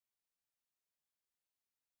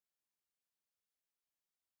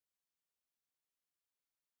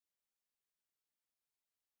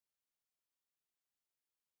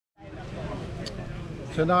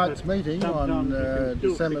tonight's meeting on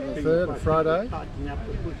December the 3rd, Friday,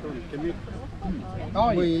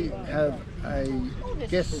 we have a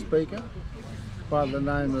guest speaker by the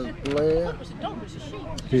name of Blair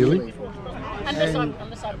Healy. And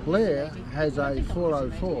Blair has a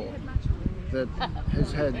 404 that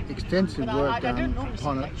has had extensive work done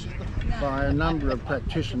upon it by a number of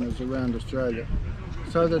practitioners around Australia,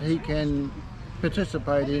 so that he can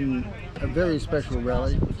participate in a very special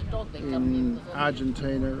rally in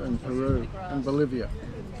Argentina and Peru and Bolivia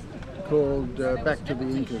called Back to the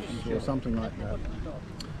Incas or something like that.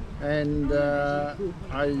 And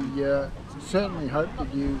I certainly hope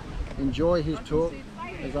that you enjoy his talk,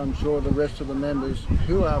 as I'm sure the rest of the members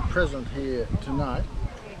who are present here tonight,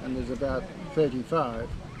 and there's about 35,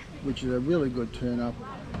 which is a really good turn up.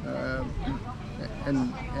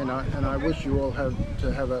 And I wish you all have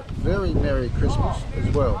a very Merry Christmas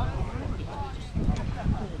as well.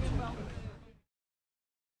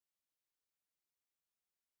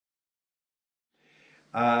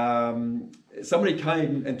 Somebody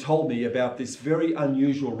came and told me about this very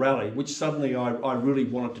unusual rally, which suddenly I really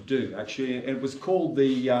wanted to do, actually. And it was called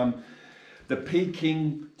the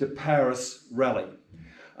Peking to Paris Rally.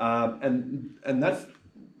 And that's,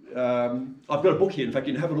 I've got a book here. In fact,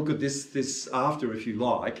 you can have a look at this after if you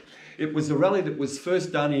like. It was a rally that was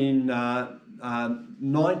first done in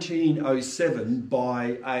 1907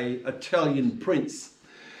 by an Italian prince.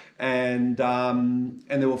 And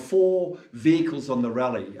there were 4 vehicles on the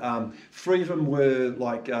rally. 3 of them were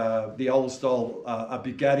like the old style, a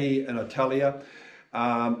Bugatti and Italia.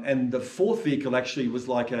 And the 4th vehicle actually was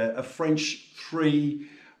like a French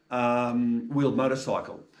 3-wheeled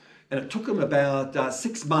motorcycle. And it took them about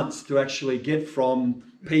 6 months to actually get from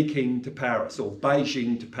Peking to Paris, or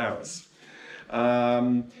Beijing to Paris.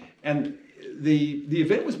 And the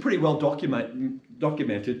event was pretty well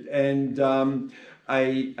documented, and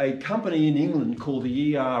a company in England called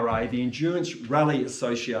the ERA, the Endurance Rally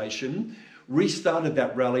Association, restarted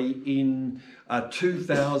that rally in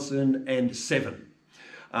 2007.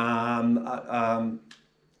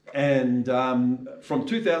 From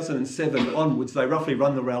 2007 onwards, they roughly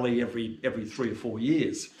run the rally every 3 or 4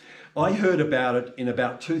 years. I heard about it in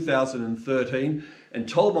about 2013 and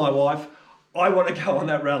told my wife, I want to go on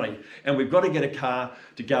that rally, and we've got to get a car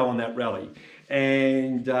to go on that rally.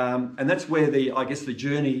 And that's where I guess the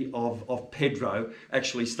journey of Pedro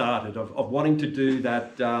actually started, of wanting to do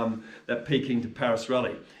that Peking to Paris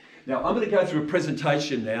rally. Now, I'm going to go through a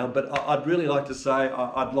presentation now, but I'd really like to say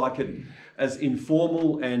I'd like it as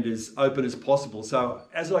informal and as open as possible. So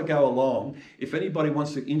as I go along, if anybody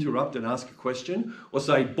wants to interrupt and ask a question or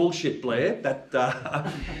say, bullshit, Blair,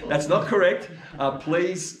 that's not correct,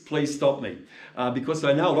 please stop me. Because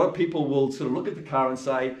I know a lot of people will sort of look at the car and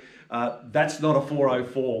say, that's not a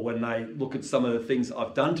 404 when they look at some of the things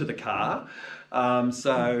I've done to the car.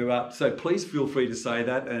 So please feel free to say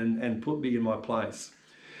that and put me in my place.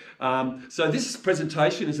 So this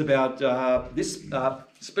presentation is about this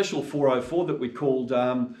special 404 that we called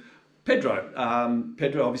Pedro.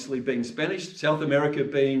 Pedro obviously being Spanish, South America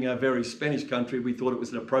being a very Spanish country, we thought it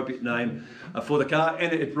was an appropriate name for the car,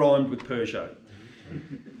 and it rhymed with Peugeot.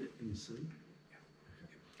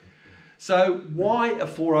 So why a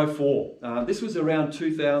 404? This was around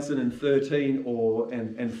 2013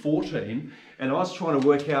 and 14, and I was trying to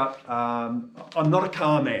work out, I'm not a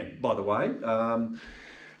car man, by the way.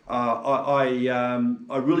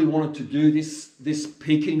 I really wanted to do this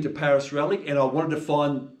Peking to Paris rally, and I wanted to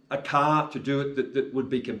find a car to do it that would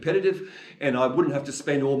be competitive, and I wouldn't have to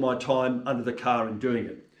spend all my time under the car in doing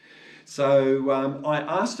it. So I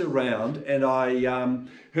asked around, and I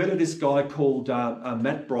heard of this guy called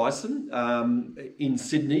Matt Bryson in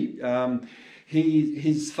Sydney.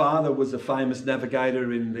 His father was a famous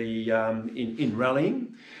navigator in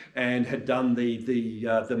rallying, and had done the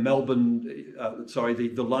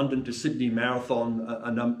London to Sydney marathon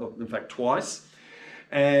in fact twice.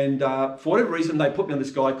 And for whatever reason, they put me on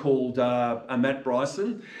this guy called Matt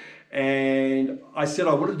Bryson. And I said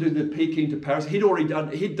I wanted to do the Peking to Paris. He'd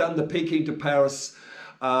done the Peking to Paris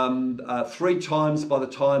 3 times by the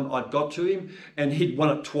time I'd got to him, and he'd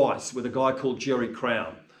won it twice with a guy called Jerry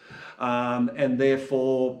Crown. And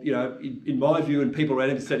therefore, you know, in my view, and people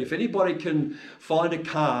around him said, if anybody can find a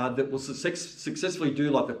car that will successfully do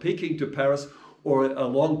like the Peking to Paris or a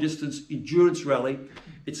long distance endurance rally,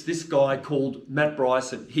 it's this guy called Matt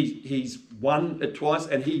Bryson. He's won it twice,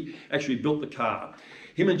 and he actually built the car.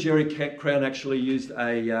 Him and Jerry Crown actually used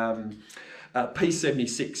a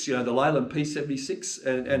P76, you know, the Leyland P76,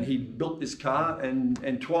 and he built this car,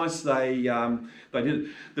 and twice they did it.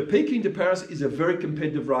 The Peking to Paris is a very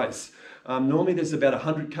competitive race. Normally there's about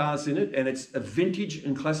 100 cars in it, and it's a vintage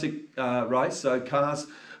and classic race, so cars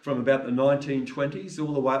from about the 1920s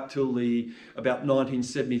all the way up till about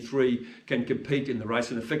 1973 can compete in the race,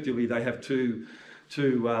 and effectively they have two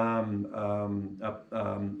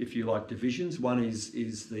if you like, divisions. One is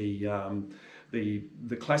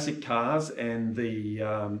the classic cars and the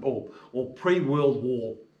or pre-World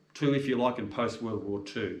War II, if you like, and post-World War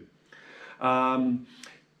II.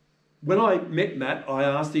 When I met Matt, I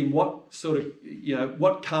asked him what sort of,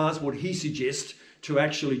 what cars would he suggest to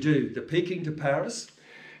actually do, the Peking to Paris,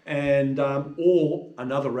 and or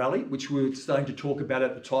another rally, which we were starting to talk about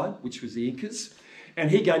at the time, which was the Incas. And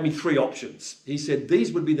he gave me 3 options. He said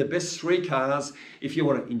these would be the best 3 cars if you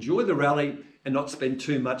want to enjoy the rally and not spend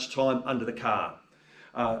too much time under the car.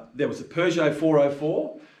 There was a Peugeot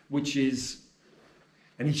 404, which is,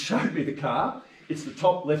 and he showed me the car. It's the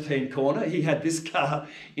top left-hand corner. He had this car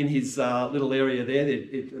in his little area there,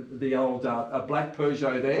 the old black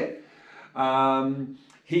Peugeot there.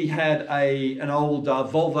 He had an old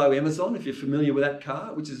Volvo Amazon, if you're familiar with that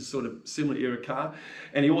car, which is a sort of similar era car.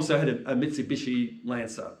 And he also had a Mitsubishi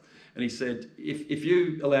Lancer. And he said, if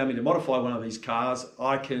you allow me to modify one of these cars,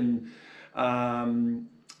 I can,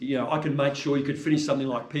 I can make sure you could finish something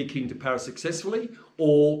like Peking to Paris successfully,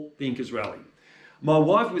 or the Incas Rally. My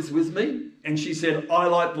wife was with me, and she said, I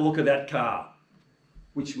like the look of that car,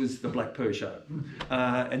 which was the black Peugeot.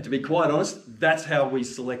 And to be quite honest, that's how we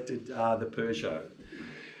selected the Peugeot.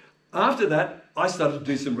 After that, I started to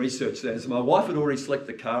do some research there. As my wife had already selected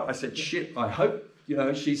the car, I said, shit, I hope,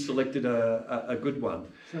 she selected a good one.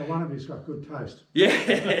 So one of you's got good taste.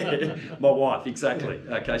 Yeah, my wife, exactly.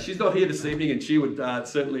 Okay, she's not here this evening, and she would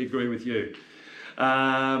certainly agree with you.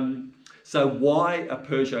 So why a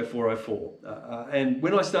Peugeot 404? And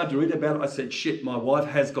when I started to read about it, I said, shit, my wife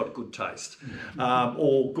has got good taste,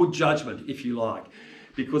 or good judgment, if you like.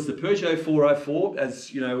 Because the Peugeot 404,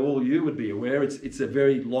 as all you would be aware, it's a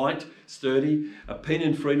very light, sturdy, a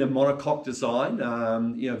Pininfarina monocoque design,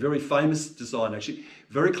 very famous design actually,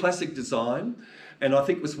 very classic design. And I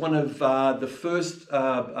think it was one of the first,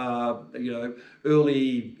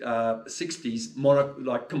 early 60s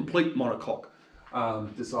complete monocoque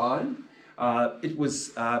design. It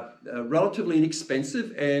was relatively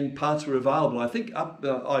inexpensive, and parts were available. I think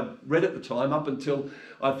I read at the time, up until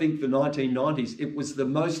I think the 1990s, it was the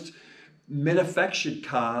most manufactured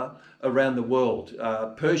car around the world.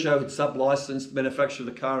 Peugeot had sub-licensed manufacture of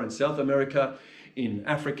the car in South America, in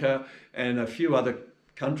Africa, and a few other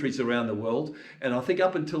countries around the world. And I think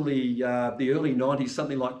up until the early 90s,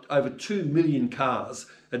 something like over 2 million cars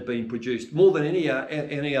had been produced, more than any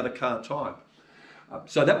other car type.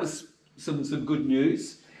 So that was some good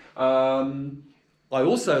news. I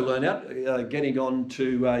also learned out, getting on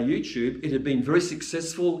to YouTube, it had been very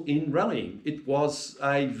successful in rallying. It was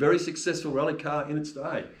a very successful rally car in its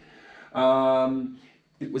day.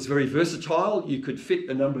 It was very versatile. You could fit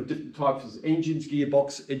a number of different types of engines,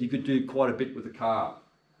 gearbox, and you could do quite a bit with the car.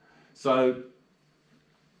 So,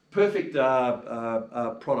 perfect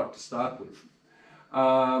product to start with.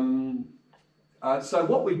 So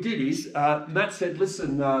what we did is, Matt said,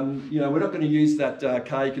 listen, we're not going to use that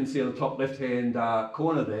car you can see on the top left-hand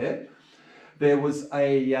corner there. There was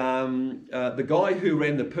the guy who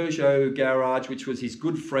ran the Peugeot garage, which was his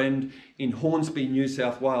good friend in Hornsby, New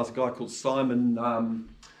South Wales, a guy called Simon,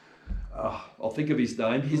 I'll think of his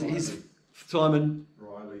name, his Simon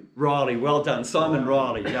Riley, well done, Simon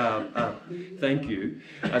Riley, thank you.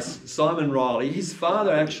 Simon Riley, his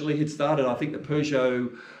father actually had started, I think, the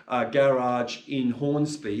Peugeot garage in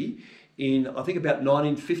Hornsby in, I think, about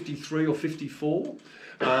 1953 or 54.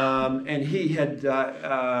 And he had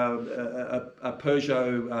a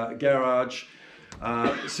Peugeot garage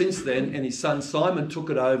since then, and his son Simon took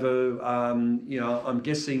it over, I'm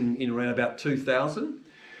guessing in around about 2000.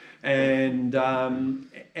 And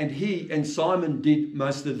Simon did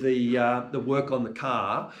most of the work on the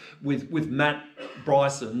car with Matt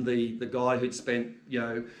Bryson, the guy who'd spent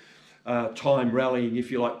time rallying,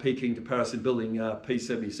 if you like, Peking to Paris and building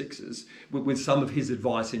P76s, with some of his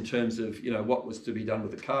advice in terms of what was to be done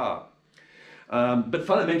with the car. But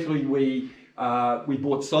fundamentally, we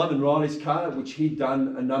bought Simon Riley's car, which he'd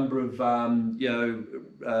done a number of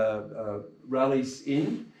rallies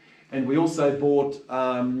in. And we also bought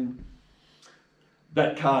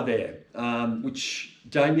that car there, which,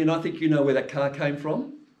 Damien, I think you know where that car came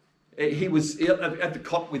from. He was at the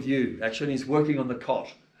cot with you, actually, and he's working on the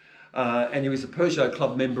cot. And he was a Peugeot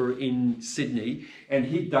Club member in Sydney, and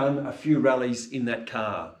he'd done a few rallies in that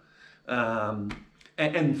car. And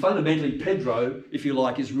fundamentally, Pedro, if you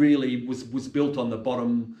like, was built on the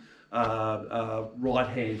bottom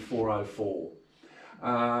right-hand 404.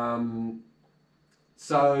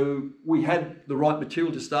 So we had the right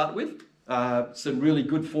material to start with, some really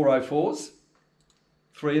good 404s,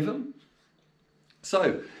 3 of them.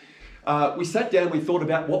 So we sat down, we thought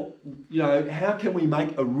about how can we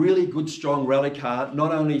make a really good, strong rally car,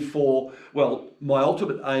 not only for, well, my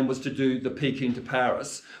ultimate aim was to do the Peking to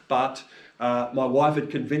Paris, but my wife had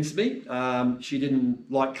convinced me. She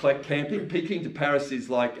didn't like camping. Peking to Paris is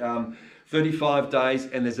like 35 days,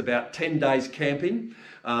 and there's about 10 days camping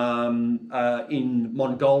in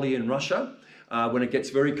Mongolia and Russia when it gets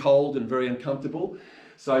very cold and very uncomfortable.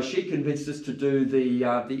 So she convinced us to do the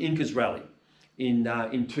Incas Rally in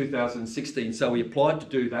 2016. So we applied to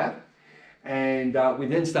do that, and we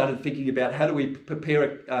then started thinking about how do we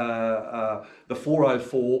prepare the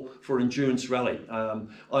 404 for endurance rally.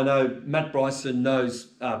 I know Matt Bryson knows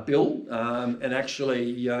Bill, and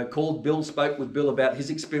actually called Bill, spoke with Bill about his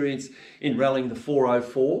experience in rallying the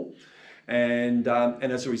 404. And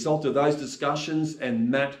as a result of those discussions and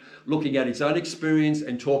Matt looking at his own experience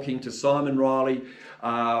and talking to Simon Riley,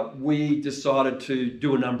 we decided to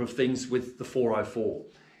do a number of things with the 404.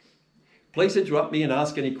 Please interrupt me and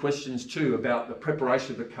ask any questions too about the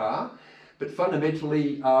preparation of the car. But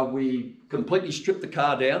fundamentally, we completely stripped the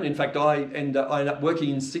car down. In fact, I ended up working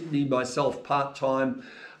in Sydney myself part-time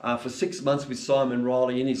for 6 months with Simon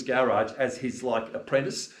Riley in his garage as his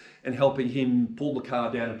apprentice, and helping him pull the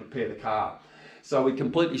car down and prepare the car. So we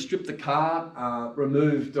completely stripped the car,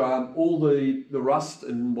 removed all the rust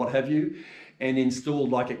and what have you, and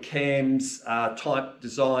installed like a CAMS type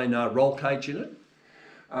design roll cage in it.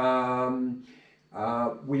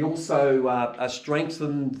 We also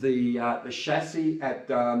strengthened the chassis at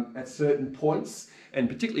certain points, and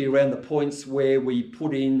particularly around the points where we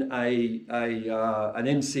put in an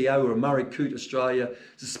MCO or a Murray Coote Australia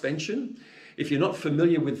suspension. If you're not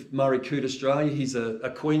familiar with Murray Coote Australia, he's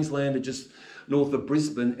a Queenslander just north of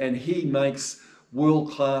Brisbane, and he makes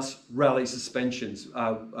world-class rally suspensions.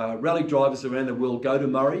 Rally drivers around the world go to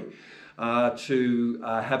Murray to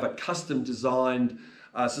have a custom designed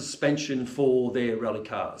suspension for their rally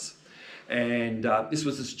cars. And this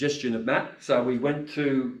was a suggestion of Matt, so we went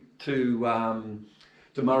to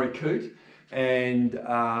Murray Coote and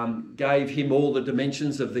gave him all the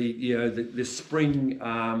dimensions of the spring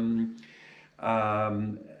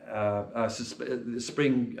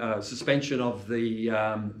suspension of the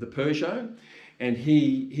Peugeot, and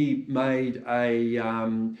he made a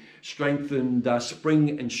strengthened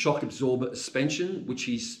spring and shock absorber suspension, which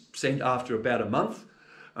he sent after about a month,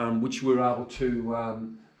 which we were able to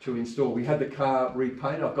install. We had the car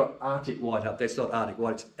repainted. I've got Arctic white up there. It's not Arctic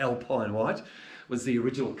white, it's Alpine white, was the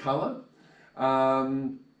original colour.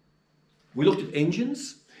 We looked at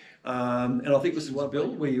engines. And I think this is one,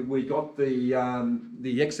 Bill. We got the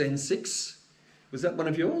XN6. Was that one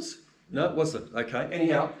of yours? No, it wasn't. Okay.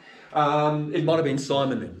 Anyhow, it might have been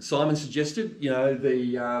Simon then. Simon suggested, the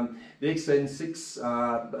XN6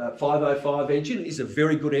 505 engine is a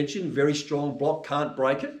very good engine, very strong block, can't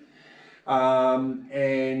break it.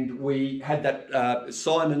 And we had that,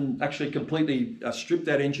 Simon actually completely stripped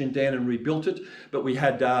that engine down and rebuilt it, but we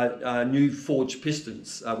had new forged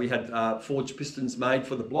pistons. We had forged pistons made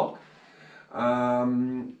for the block,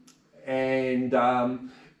 and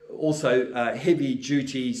also heavy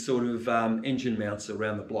duty sort of engine mounts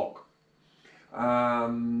around the block.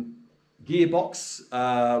 Gearbox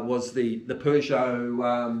was the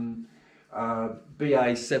Peugeot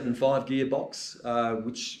BA75 gearbox,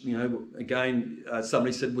 which again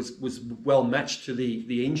somebody said was well matched to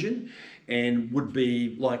the engine and would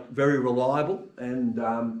be very reliable and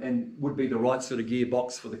would be the right sort of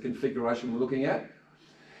gearbox for the configuration we're looking at.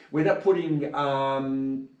 We ended up putting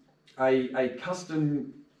a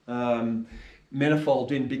custom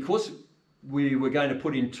manifold in because we were going to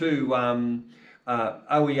put in two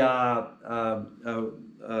OER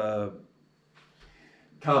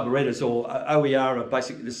carburetors, or OER are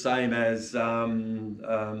basically the same as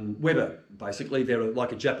Weber. Basically, they're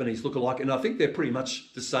like a Japanese lookalike, and I think they're pretty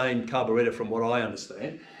much the same carburetor from what I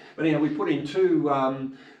understand. But anyhow, we put in two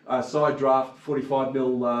side draft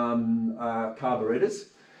 45mm carburetors,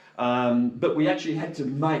 but we actually had to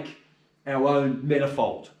make our own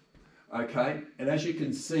manifold. Okay, and as you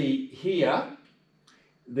can see here,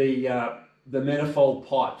 the manifold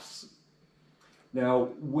pipes. Now,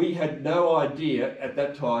 we had no idea at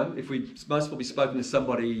that time. If we'd most probably spoken to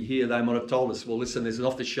somebody here, they might have told us, well, listen, there's an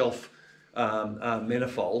off-the-shelf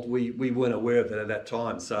manifold. We weren't aware of that at that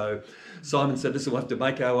time. So Simon said, listen, we'll have to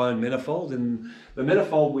make our own manifold. And the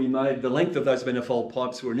manifold we made, the length of those manifold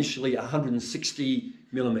pipes were initially 160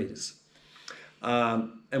 millimetres.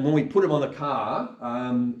 And when we put them on the car,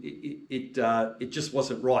 it just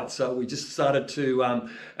wasn't right. So we just started to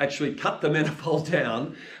actually cut the manifold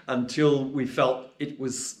down until we felt it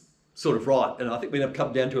was sort of right. And I think we ended up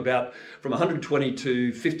coming down to about from 120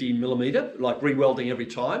 to 50 millimetre, like re-welding every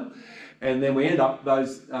time. And then we end up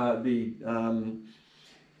you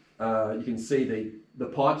can see the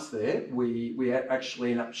pipes there. We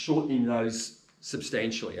actually end up shortening those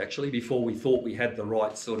substantially, actually, before we thought we had the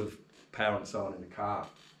right sort of power and so on in the car.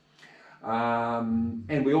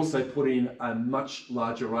 And we also put in a much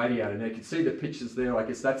larger radiator. Now you can see the pictures there. I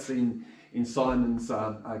guess that's in Simon's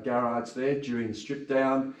garage there during the strip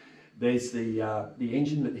down. There's the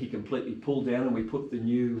engine that he completely pulled down, and we put the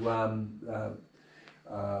new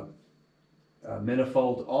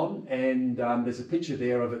manifold on. And there's a picture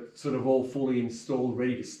there of it sort of all fully installed,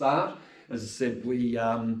 ready to start. As I said, we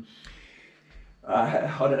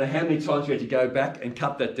I don't know how many times we had to go back and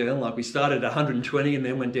cut that down. Like we started at 120 and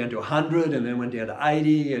then went down to 100 and then went down to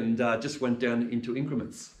 80 and just went down into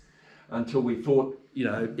increments until we thought, you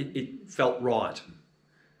know, it felt right.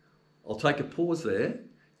 I'll take a pause there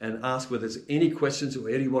and ask whether there's any questions or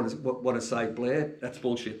anyone want to say, Blair, that's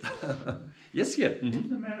bullshit. Yes, yeah. Is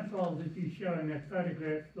the manifold that you show in that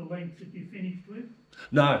photograph the length that you finished with?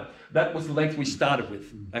 No, that was the length we started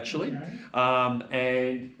with, actually.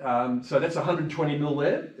 Okay. So that's 120 mil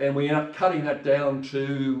there, and we end up cutting that down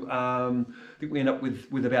to, I think we end up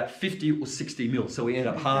with about 50 or 60 mil, so we end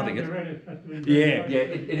up halving it.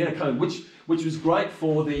 It ended up coming, which was great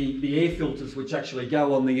for the air filters which actually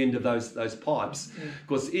go on the end of those pipes,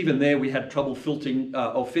 because even there we had trouble fitting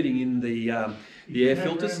in the air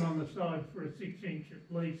filters. Room on the side for a 6-inch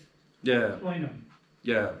at least. Yeah. Clean them.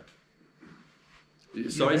 Yeah.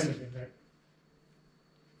 Sorry.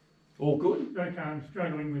 All good? Okay, I'm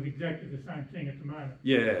struggling with exactly the same thing at the moment.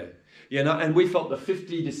 Yeah. Yeah, no, and we felt the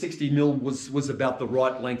 50 to 60 mil was about the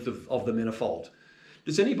right length of the manifold.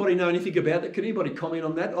 Does anybody know anything about that? Can anybody comment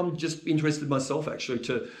on that? I'm just interested myself actually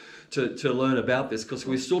to learn about this, because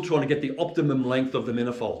we're still trying to get the optimum length of the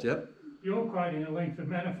manifold, yeah? You're quoting the length of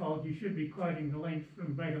manifold, you should be quoting the length from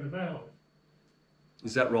the back of the valve.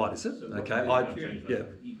 Is that right, is it? So Okay, yeah.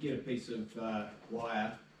 You get a piece of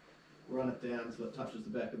wire, run it down so it touches the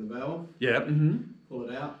back of the valve. Yeah, Pull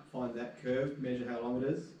it out, find that curve, measure how long it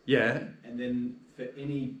is. Yeah. And then for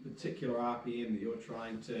any particular RPM that you're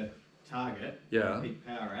trying to target, peak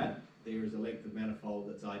power at, there is a length of manifold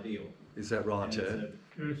that's ideal. Is that right, yeah?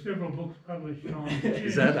 There are several books published on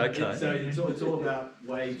Is that okay? So it's all about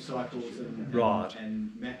wave cycles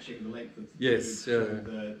and matching the length of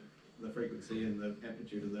the frequency and the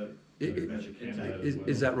amplitude of the intake.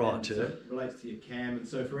 Is that right, so it relates to your cam, and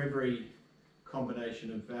so for every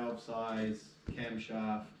combination of valve size,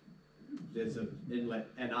 camshaft, there's an inlet,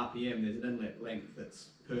 and RPM, there's an inlet length that's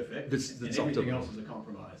perfect, and everything else is a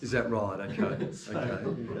compromise. Is that right? Okay. So,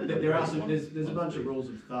 there are there's a bunch of rules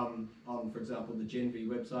of thumb on, for example, the GenV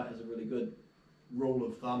website has a really good rule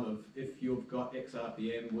of thumb of if you've got X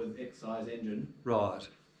RPM with X size engine, right,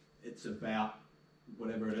 it's about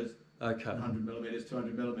whatever it is, okay, 100 millimeters,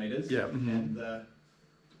 200 millimeters, yeah, and the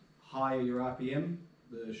higher your RPM,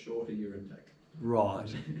 the shorter your intake.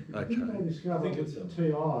 Right, okay. Didn't they discover with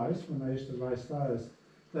TIs, when they used to race those,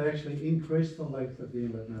 they actually increased the length of the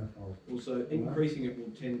inlet manifold? Also, increasing it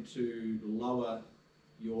will tend to lower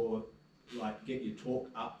your, get your torque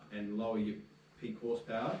up and lower your peak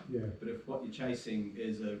horsepower. Yeah. But if what you're chasing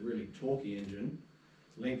is a really torquey engine,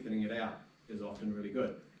 lengthening it out is often really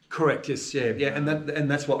good. Correct. Yes. Yeah. Yeah. And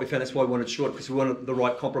that's what we found. That's why we wanted short, because we wanted the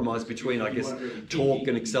right compromise between, I guess, really torque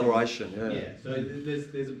and acceleration. Yeah. Yeah. So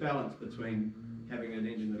there's a balance between having an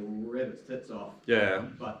engine that will rev its tits off. Yeah.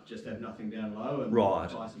 But just have nothing down low, and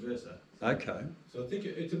vice versa. Okay. So I think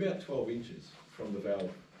it's about 12 inches from the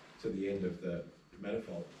valve to the end of the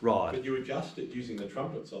manifold. Right. But you adjust it using the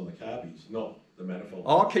trumpets on the carbies, not the manifold.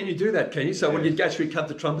 Oh, can you do that? Can you? So when you actually cut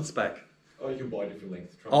the trumpets back. Oh, you can buy different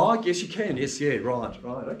length trumpets. Oh, I guess you can. Yes, yeah, right,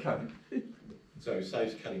 okay. So it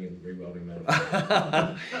saves cutting and re-welding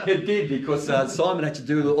manifolds. It did, because Simon had to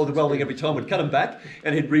do all the welding every time. We'd cut them back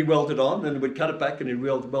and he'd re-weld it on, and we'd cut it back and he'd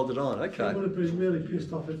weld it on. Okay. He would have been really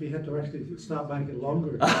pissed off if he had to actually start making it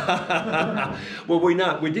longer. Well,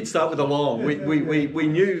 we did start with a long. We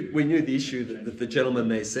knew the issue that the gentleman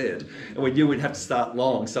there said, and we knew we'd have to start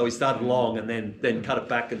long. So we started long and then cut it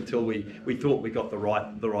back until we thought we got the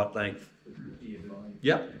right length.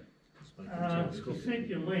 Yep. To set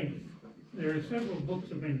your length, there are several books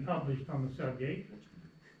that have been published on the subject.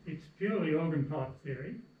 It's purely organ pipe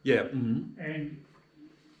theory. Yeah. And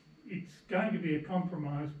it's going to be a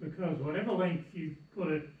compromise, because whatever length you put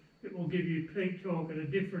it it will give you peak torque at a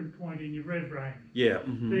different point in your rev range. Yeah.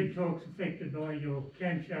 Peak torque's affected by your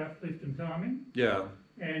camshaft lift and timing. Yeah.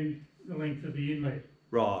 And the length of the inlet.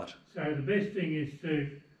 Right. So the best thing is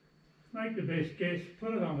to make the best guess,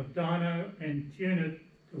 put it on a dyno and tune it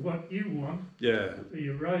to what you want for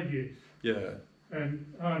your road use. Yeah. And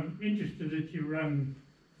I'm interested that you run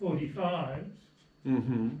 45s.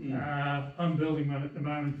 I'm building one at the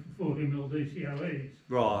moment for 40mm DCOEs.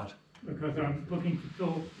 Right. Because I'm looking for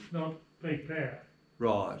torque, not peak power.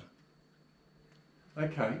 Right.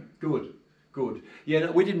 Okay, good. Good. Yeah,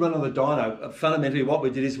 no, we didn't run on the dyno. Fundamentally, what we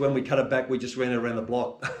did is when we cut it back, we just ran it around the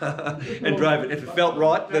block and drove it. If it felt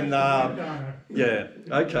right, then yeah.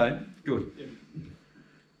 Okay, good.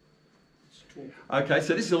 Okay,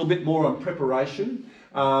 so this is a little bit more on preparation.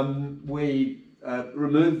 We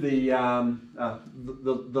removed the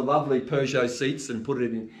lovely Peugeot seats and put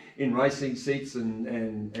it in racing seats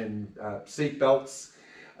and seat belts.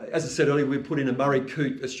 As I said earlier, we put in a Murray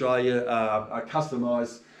Coote Australia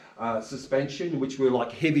customised suspension, which were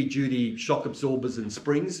like heavy duty shock absorbers and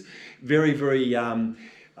springs. Very, very,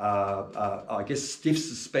 I guess, stiff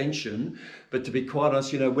suspension. But to be quite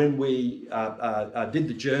honest, you know, when we did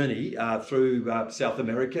the journey through South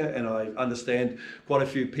America, and I understand quite a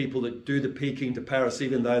few people that do the peaking to Paris,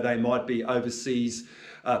 even though they might be overseas,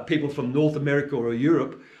 people from North America or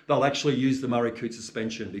Europe, they'll actually use the Murray Coote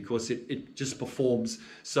suspension because it just performs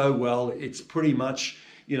so well. It's pretty much,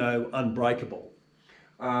 you know, unbreakable.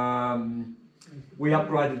 We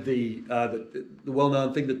upgraded the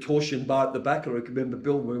well-known thing, the torsion bar at the back. I remember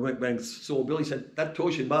Bill, when we went and saw Bill, he said, that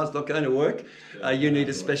torsion bar's not going to work. You need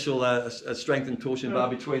a special a strengthened torsion bar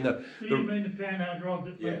between the... You mean the panhard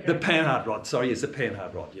rod? The panhard rod, sorry, yes, the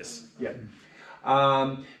panhard rod, yes. Yeah.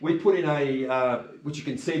 We put in a, which you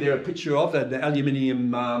can see there, a picture of, an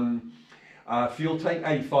aluminium fuel tank,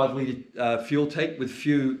 85 litre fuel tank with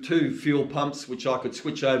two fuel pumps, which I could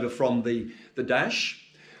switch over from the dash.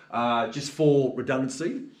 Just for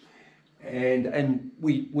redundancy, and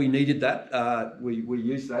we needed that. We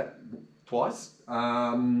used that twice.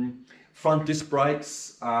 Front disc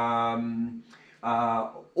brakes, all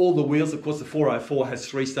the wheels. Of course, the 404 has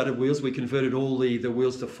 3 studded wheels. We converted all the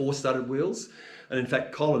wheels to 4 studded wheels, and in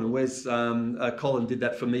fact, Colin did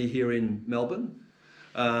that for me here in Melbourne.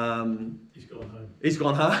 He's gone home. He's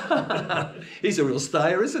gone home. He's a real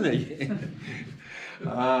stayer, isn't he?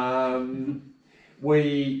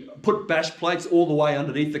 We put bash plates all the way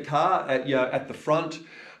underneath the car, at the front,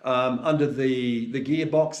 under the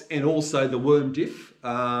gearbox, and also the worm diff.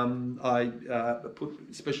 I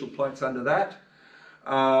put special plates under that.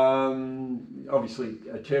 Obviously,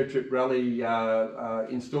 a Territrip Rally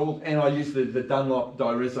installed, and I used the Dunlop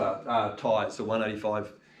Dyreza tyres, the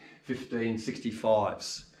 185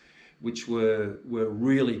 1565s, which were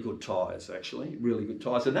really good tyres, actually, really good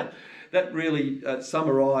tyres, and that really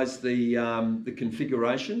summarised the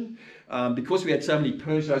configuration. Because we had so many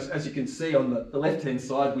Peugeots, as you can see on the left-hand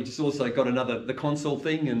side, we just also got the console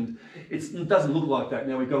thing, and it doesn't look like that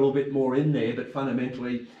now. We've got a little bit more in there, but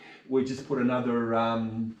fundamentally, we just put another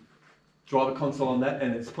driver console on that,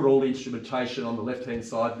 and it's put all the instrumentation on the left-hand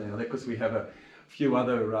side now, because we have a few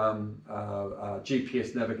other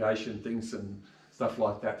GPS navigation things and stuff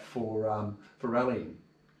like that for rallying.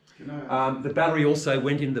 The battery also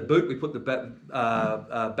went in the boot. We put the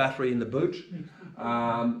battery in the boot.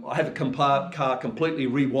 I have a car completely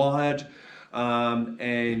rewired,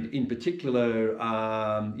 and in particular,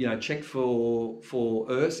 checked for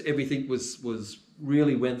earths. Everything was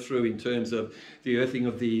really went through in terms of the earthing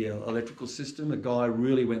of the electrical system. A guy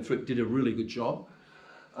really went through it, did a really good job.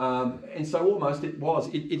 And so almost it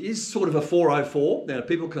is sort of a 404. Now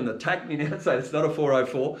people can attack me now and say it's not a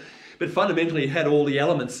 404, but fundamentally it had all the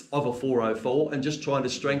elements of a 404 and just trying to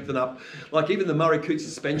strengthen up, like even the Murray Coote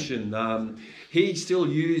suspension, he still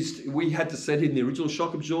used, we had to set in the original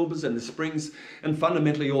shock absorbers and the springs, and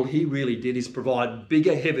fundamentally all he really did is provide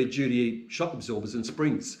bigger, heavy duty shock absorbers and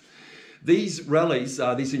springs. These rallies,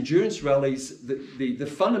 these endurance rallies, the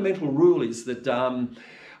fundamental rule is that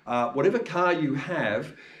whatever car you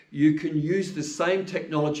have, you can use the same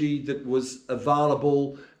technology that was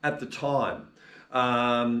available at the time.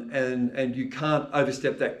 And you can't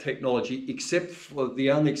overstep that technology, except for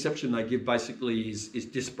the only exception they give basically is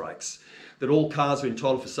disc brakes. That all cars are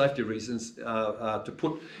entitled for safety reasons to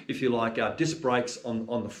put, if you like, disc brakes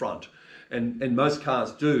on the front. And most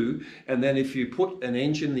cars do. And then if you put an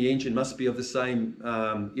engine, the engine must be of the same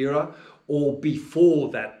era or before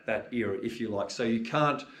that era, if you like. So you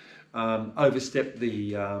can't overstep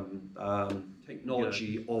the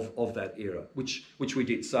technology of that era, which we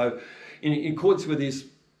did. So in accordance with this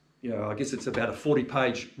I guess it's about a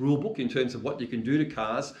 40-page rule book in terms of what you can do to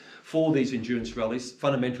cars for these endurance rallies.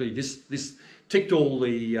 Fundamentally, this ticked all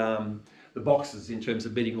the boxes in terms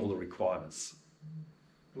of meeting all the requirements.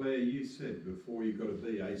 Blair, you said before you got a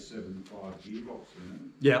VA75 gearbox in it.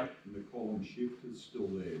 Yeah. And the column shift is still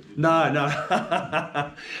there. No.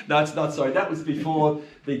 No, it's not. Sorry, that was before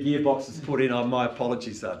the gearbox was put in. My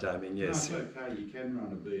apologies there, Damien. Yes. No, it's okay. You can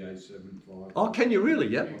run a VA75. Oh, can you really?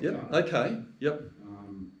 Yep. Okay. Yep.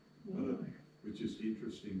 But it's just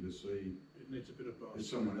interesting to see. It needs a bit of has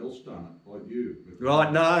someone else done it like you? Right.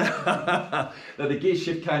 No. No, the gear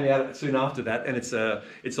shift came out soon after that, and it's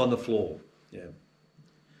on the floor. Yeah.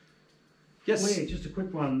 Yes. Well, yeah, just a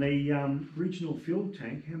quick one. The regional fuel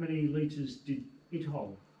tank, how many litres did it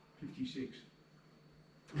hold? 56.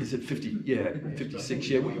 Is it 50? Yeah, 56.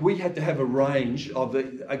 Yeah, we had to have a range of,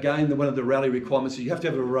 again, one of the rally requirements, you have to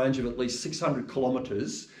have a range of at least 600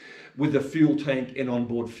 kilometres with a fuel tank and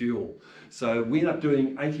onboard fuel. So we ended up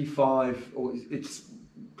doing 85, or it's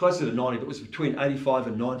closer to 90, but it was between 85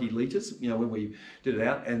 and 90 litres, when we did it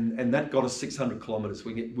out, and that got us 600 kilometres.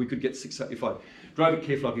 We could get 600, if I drove it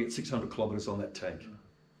carefully, I could get 600 kilometres on that tank.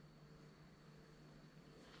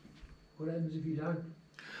 What happens if you don't?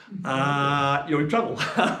 You're in trouble.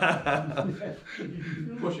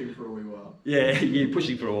 Pushing for a wee while. Yeah, you're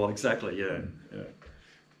pushing for a while, exactly, yeah.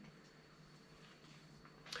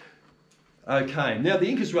 Okay, now the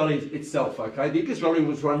Incas Rally itself, okay, the Incas Rally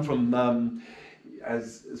was run from,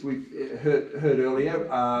 as we heard earlier,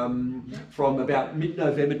 from about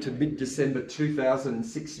mid-November to mid-December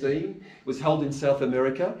 2016. It was held in South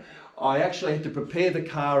America. I actually had to prepare the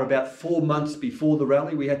car about 4 months before the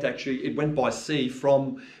rally. We had to it went by sea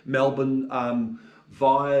from Melbourne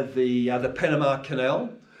via the Panama Canal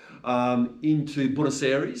into Buenos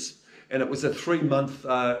Aires, and it was a 3-month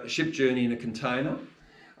ship journey in a container.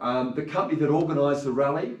 The company that organised the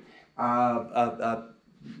rally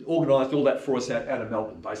organised all that for us out of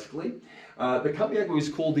Melbourne, basically. The company was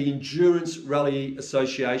called the Endurance Rally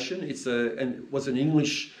Association. It was an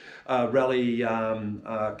English rally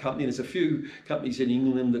company. There's a few companies in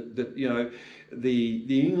England that the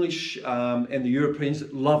English and the Europeans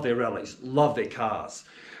love their rallies, love their cars,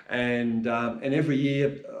 and every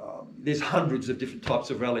year there's hundreds of different types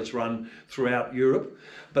of rallies run throughout Europe.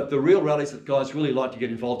 But the real rallies that guys really like to get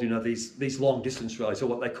involved in are these long distance rallies, or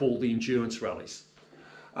what they call the endurance rallies.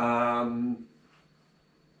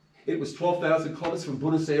 It was 12,000 kilometres from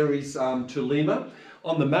Buenos Aires to Lima.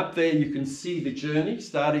 On the map there you can see the journey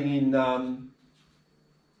starting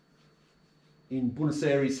in Buenos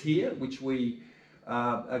Aires here, which we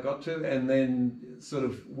got to, and then sort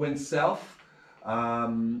of went south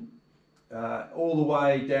all the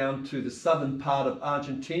way down to the southern part of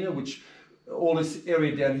Argentina, which all this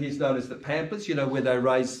area down here is known as the Pampas, where they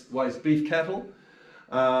raise beef cattle.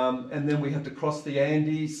 And then we have to cross the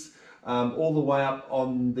Andes all the way up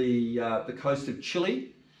on the coast of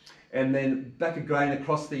Chile, and then back again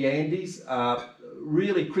across the Andes,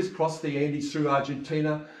 really crisscross the Andes through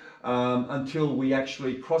Argentina until we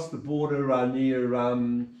actually cross the border near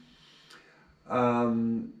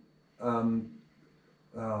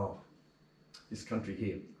this country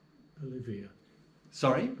here. Bolivia.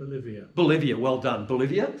 Sorry? Bolivia. Bolivia, well done.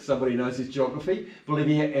 Bolivia, somebody knows his geography.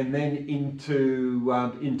 Bolivia, and then into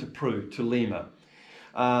Peru, to Lima.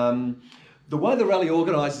 The way the rally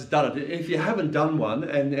organisers done it, if you haven't done one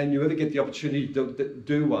and you ever get the opportunity to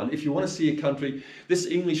do one, if you want to see a country, this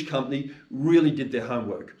English company really did their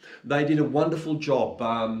homework. They did a wonderful job.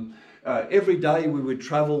 Every day we would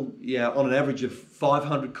travel on an average of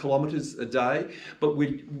 500 kilometres a day, but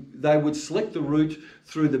they would select the route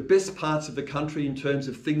through the best parts of the country in terms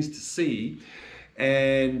of things to see.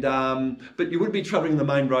 And but you wouldn't be travelling the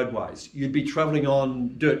main roadways. You'd be travelling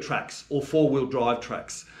on dirt tracks or four-wheel drive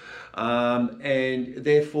tracks. And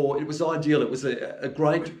therefore it was ideal. It was a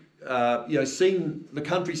great, seeing the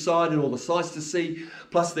countryside and all the sights to see.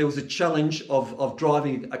 Plus there was a challenge of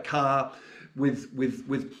driving a car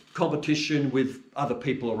with competition with other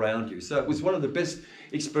people around you. So it was one of the best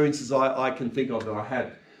experiences I can think of that I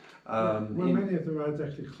had. Were many of the roads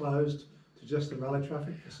actually closed to just the rally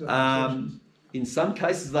traffic for certain sections? In some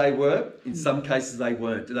cases they were, in some cases they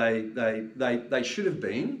weren't. They should have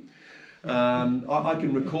been. I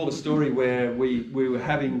can recall a story where we were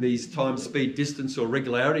having these time, speed, distance or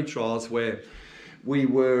regularity trials where we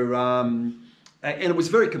were, and it was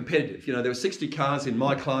very competitive. There were 60 cars in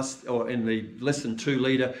my class, or in the less than 2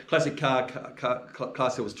 litre classic car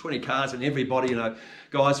class. There was 20 cars, and everybody,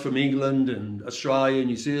 guys from England and Australia,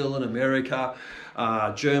 New Zealand, America,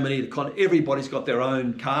 Germany, everybody's got their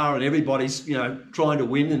own car, and everybody's trying to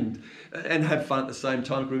win and have fun at the same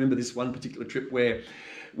time. I can remember this one particular trip where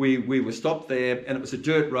we were stopped there, and it was a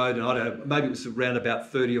dirt road, and I don't know, maybe it was around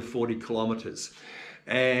about 30 or 40 kilometres.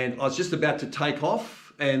 And I was just about to take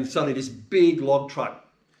off, and suddenly this big log truck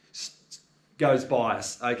goes by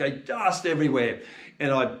us, okay, dust everywhere.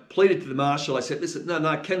 And I pleaded to the marshal, I said, listen,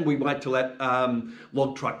 no, can we wait till that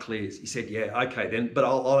log truck clears? He said, yeah, okay then, but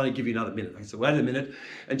I'll only give you another minute. I said, wait a minute.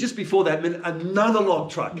 And just before that minute, another log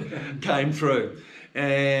truck came through.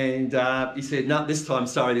 And he said, no, this time,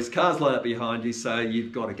 sorry, there's cars lined up behind you, so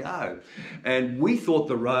you've got to go. And we thought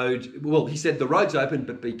the road, well, he said, the road's open,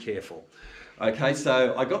 but be careful. Okay,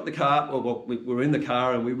 so I got the car, well, we were in the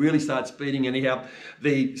car and we really started speeding anyhow.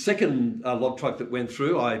 The second log truck that went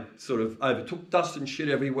through, I sort of overtook dust and shit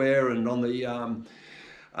everywhere, and on the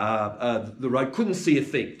road, couldn't see a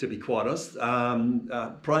thing, to be quite honest,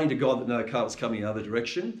 praying to God that no car was coming the other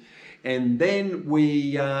direction. And then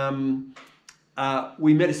we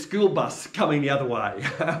met a school bus coming the other way.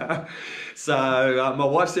 So my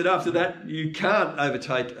wife said after that, you can't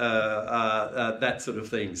overtake that sort of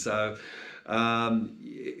thing. So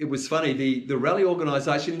it was funny, the rally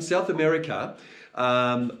organisation in South America,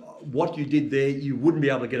 what you did there, you wouldn't be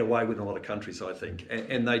able to get away with in a lot of countries, I think.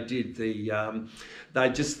 And they did. They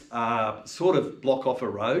just sort of block off a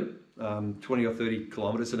road, 20 or 30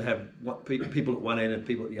 kilometres, and have people at one end and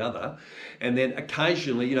people at the other. And then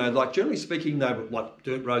occasionally, you know, like generally speaking, they were like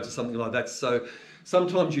dirt roads or something like that. So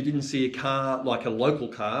sometimes you didn't see a car, like a local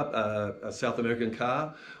car, a South American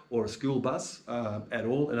car, or a school bus at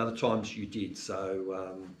all, and other times you did.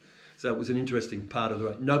 So it was an interesting part of the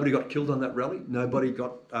rally. Nobody got killed on that rally. Nobody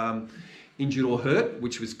got injured or hurt,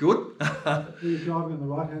 which was good. Were you driving on the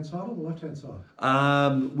right-hand side or the left-hand side?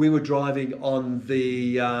 We were driving on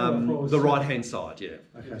the right-hand side, yeah.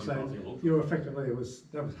 Okay, so you were effectively, that was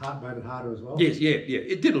made it harder as well? Yes, yeah.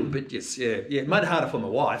 It did a little bit, yes, yeah. It made it harder for my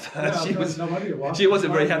wife. Yeah, she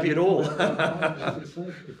wasn't very happy at all. I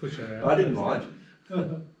didn't mind.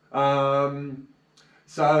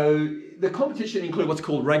 So the competition included what's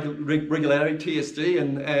called regularity, TSD,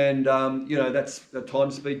 and you know, that's a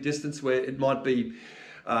time, speed, distance, where it might be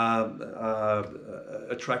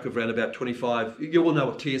a track of around about 25. You all know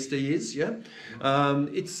what TSD is, yeah?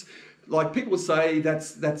 It's like people say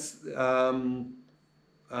it's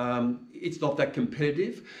not that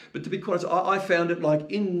competitive, but to be quite honest, I found it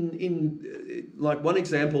like in like one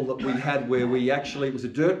example that we had where it was a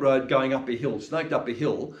dirt road going up a hill, snaked up a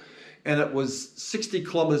hill, and it was 60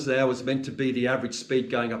 kilometres an hour was meant to be the average speed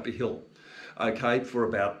going up a hill, okay, for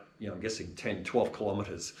about, you know, I'm guessing 10, 12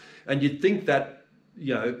 kilometres. And you'd think that,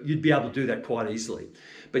 you know, you'd be able to do that quite easily.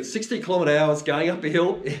 But 60 kilometre hours going up a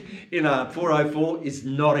hill in a 404 is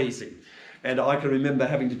not easy. And I can remember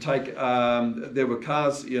having to take, there were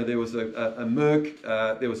cars, you know, there was a Merc,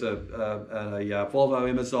 there was a Volvo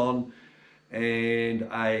Amazon, and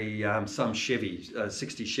some Chevy,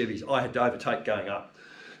 60 Chevys. I had to overtake going up,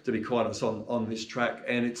 to be quite honest, on this track.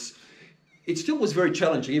 And it still was very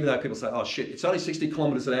challenging, even though people say, oh shit, it's only 60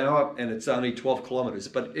 kilometres an hour and it's only 12 kilometres.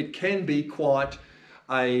 But it can be quite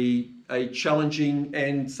a challenging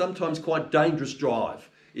and sometimes quite dangerous drive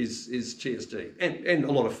is TSD, and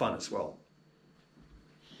a lot of fun as well.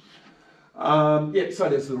 So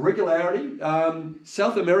there's the regularity.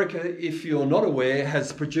 South America, if you're not aware,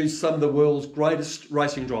 has produced some of the world's greatest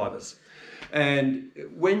racing drivers. And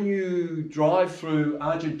when you drive through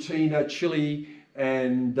Argentina, Chile,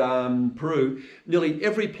 and Peru, nearly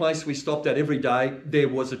every place we stopped at every day, there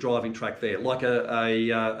was a driving track there, like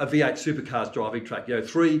a V8 supercars driving track, you know,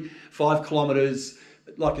 3-5 kilometres,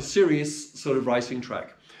 like a serious sort of racing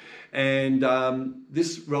track. And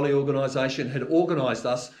this rally organisation had organised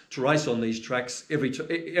us to race on these tracks every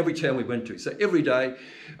town we went to. So every day,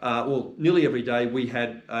 well, nearly every day, we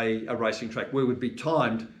had a racing track where we'd be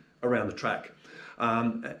timed around the track.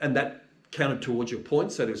 And that counted towards your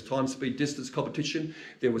points. So there was time, speed, distance competition.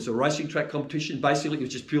 There was a racing track competition. Basically, it was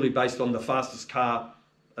just purely based on the fastest car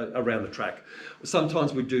around the track.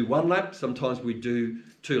 Sometimes we'd do 1 lap, sometimes we'd do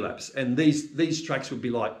 2 laps. And these tracks would be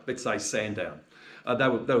like, let's say, Sandown. They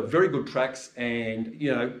were very good tracks, and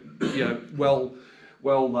well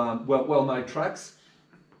made tracks.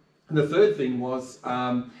 And the third thing was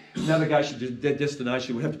navigation to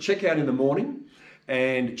destination. We'd have to check out in the morning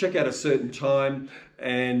and check out a certain time,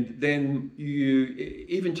 and then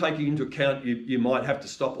even taking into account you might have to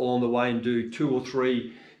stop along the way and do 2 or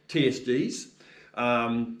 3 TSDs,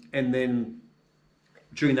 and then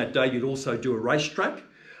during that day you'd also do a racetrack.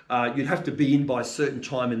 You'd have to be in by a certain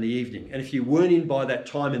time in the evening. And if you weren't in by that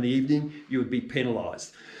time in the evening, you would be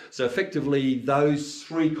penalised. So effectively, those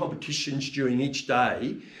 3 competitions during each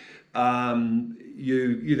day,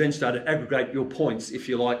 you then start to aggregate your points, if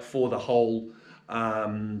you like, for the whole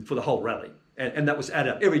rally. And that was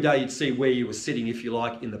added. Every day you'd see where you were sitting, if you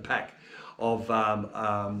like, in the pack of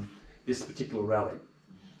this particular rally.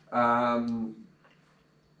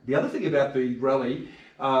 The other thing about the rally,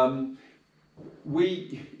 in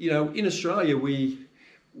Australia, we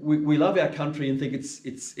love our country and think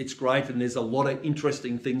it's great, and there's a lot of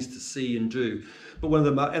interesting things to see and do. But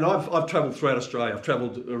and I've travelled throughout Australia. I've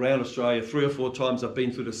travelled around Australia 3 or 4 times. I've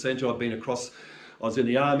been through the centre. I've been across. I was in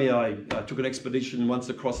the army. I took an expedition once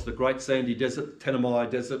across the Great Sandy Desert, Tanami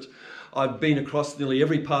Desert. I've been across nearly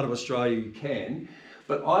every part of Australia you can.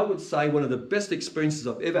 But I would say one of the best experiences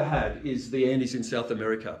I've ever had is the Andes in South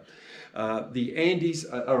America. The Andes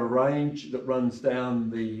are a range that runs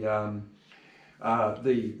down the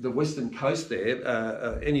western coast there.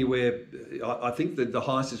 Anywhere, I think that the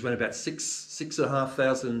highest is around about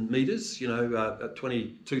 6,500 metres.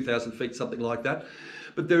 22,000 feet, something like that.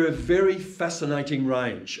 But they're a very fascinating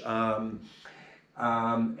range, and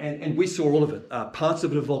we saw all of it. Parts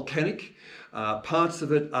of it are volcanic. Parts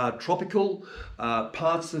of it are tropical,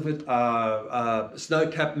 parts of it are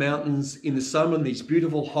snow-capped mountains in the summer and these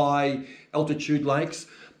beautiful high altitude lakes.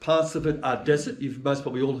 Parts of it are desert. You've most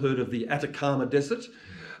probably all heard of the Atacama Desert,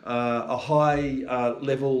 a high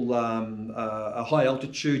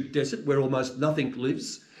altitude desert where almost nothing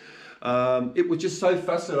lives. It was just so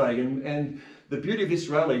fascinating, and the beauty of this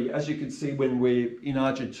rally, as you can see when we're in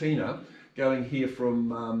Argentina, going here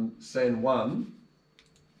from San Juan,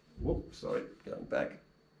 going back.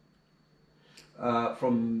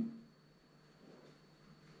 From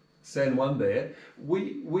San Juan there,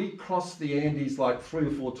 we crossed the Andes like 3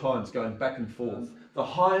 or 4 times going back and forth. The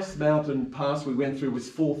highest mountain pass we went through was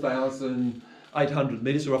 4,800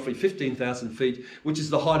 metres, or roughly 15,000 feet, which is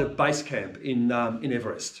the height of base camp in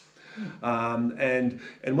Everest. And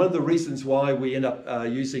one of the reasons why we end up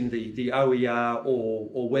using the OER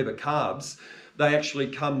or Weber carbs, they actually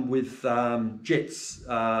come with jets,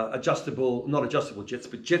 not adjustable jets,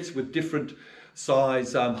 but jets with different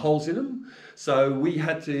size holes in them. So we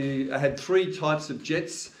had 3 types of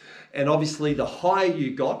jets, and obviously the higher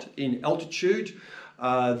you got in altitude,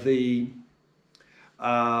 the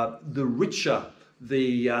richer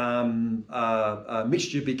the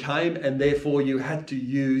mixture became, and therefore you had to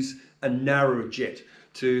use a narrower jet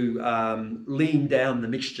to lean down the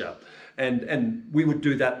mixture. And we would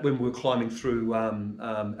do that when we were climbing through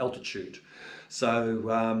altitude. So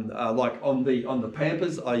like on the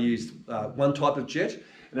Pampas, I used one type of jet,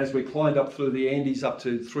 and as we climbed up through the Andes up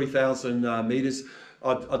to 3,000 metres,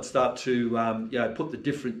 I'd start to put the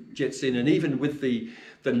different jets in, and even with the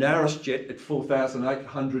narrowest jet at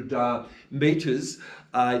 4,800 metres,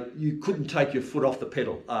 you couldn't take your foot off the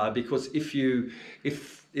pedal because if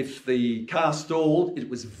the car stalled, it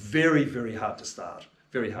was very, very hard to start.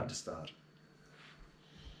 Very hard to start.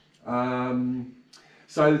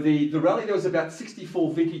 So the rally, there was about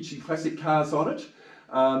 64 vintage and classic cars on it.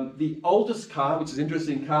 The oldest car, which is an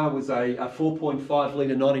interesting car, was a 4.5 litre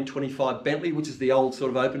 1925 Bentley, which is the old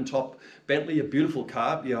sort of open top Bentley, a beautiful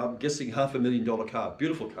car. I'm guessing $500,000 car,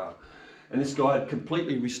 beautiful car. And this guy had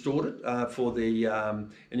completely restored it for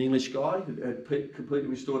an English guy had completely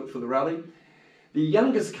restored it for the rally. The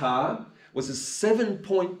youngest car was a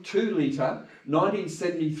 7.2 litre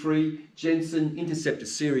 1973 Jensen Interceptor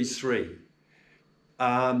Series 3.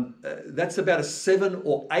 That's about a $700,000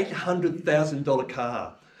 or $800,000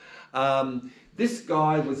 car. This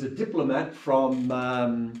guy was a diplomat from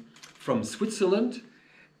Switzerland,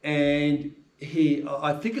 and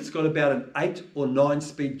I think it's got about an 8 or 9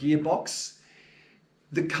 speed gearbox.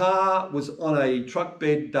 The car was on a truck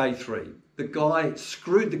bed day 3. The guy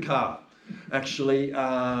screwed the car. Actually,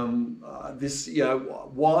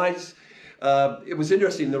 wise. It was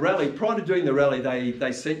interesting in the rally. Prior to doing the rally,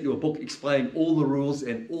 they sent you a book explaining all the rules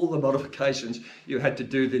and all the modifications you had to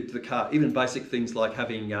do to the car. Even basic things like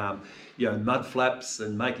having mud flaps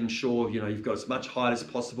and making sure you've got as much height as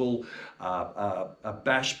possible,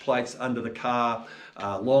 bash plates under the car,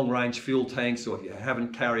 long range fuel tanks, or if you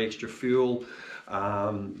haven't, carry extra fuel.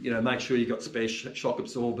 Make sure you've got spare shock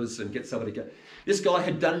absorbers and get somebody to go. This guy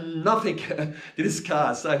had done nothing to his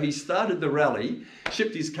car, so he started the rally,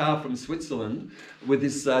 shipped his car from Switzerland with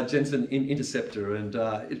this Jensen Interceptor, and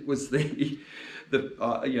it was I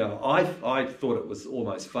thought it was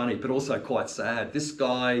almost funny, but also quite sad. This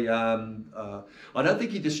guy, I don't think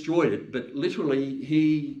he destroyed it, but literally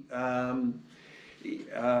he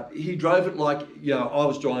drove it like I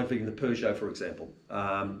was driving the Peugeot, for example,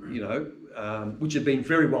 which had been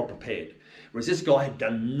very well prepared, whereas this guy had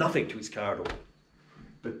done nothing to his car at all.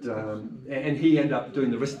 But and he ended up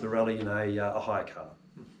doing the rest of the rally in a hire car.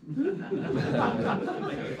 You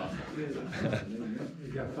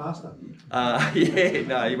go faster. Yeah,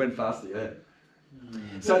 no, he went faster, yeah.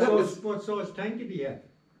 So that was... What size tank did he have?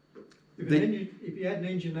 If you had an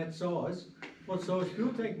engine that size, what size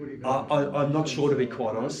fuel tank would he have? I'm not sure, to be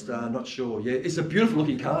quite honest. Not sure. Yeah, it's a beautiful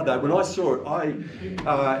looking car though. When I saw it,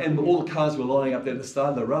 and all the cars were lining up there at the start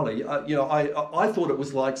of the rally. I thought it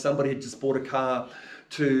was like somebody had just bought a car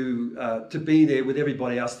to be there with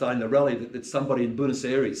everybody else starting the rally. That somebody in Buenos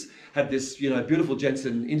Aires had this beautiful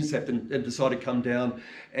Jensen Intercept and decided to come down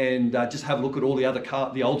and just have a look at all the older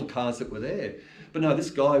cars that were there. But no, this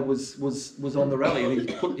guy was on the rally and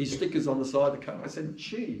he put his stickers on the side of the car. I said,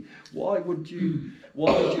 gee, why would you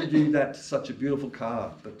do that to such a beautiful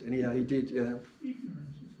car? But anyhow, he did,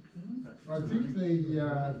 I think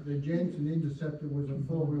the Jensen Interceptor was a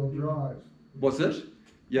four-wheel drive. Was it?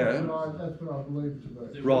 Yeah. That's what I believe it to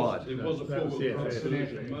be. Right. It was a four-wheel drive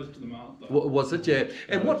solution. Most of them aren't though. Was it? Yeah.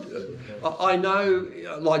 And what I know,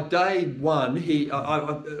 like day one, it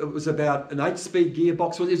was about an 8-speed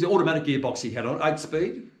gearbox. It was an automatic gearbox he had on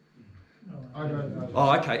 8-speed. I don't know.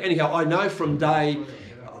 Oh, okay. Anyhow, I know from day.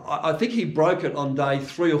 I think he broke it on day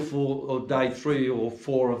 3 or 4, or day 3 or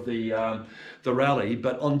 4 of the rally.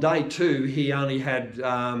 But on day 2, he only had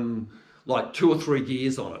like 2 or 3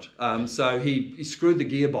 gears on it. So he screwed the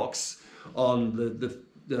gearbox on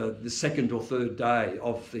the second or third day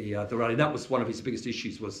of the rally. That was one of his biggest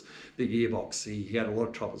issues, was the gearbox. He had a lot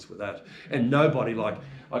of troubles with that. And nobody, I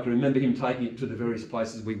can remember him taking it to the various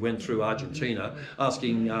places we went through Argentina,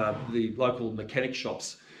 asking the local mechanic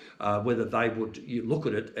shops whether they would look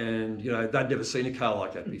at it, and they'd never seen a car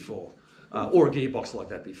like that before, or a gearbox like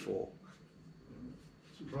that before.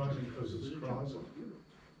 Surprising because it's Chrysler.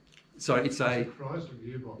 So it's a Chrysler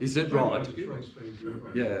gearbox. Is it right? It's a 3-speed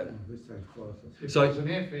gearbox. Yeah. If So- it was an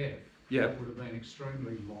FF, Yeah. it would have been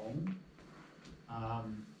extremely long,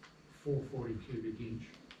 440 cubic inch,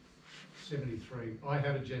 73. I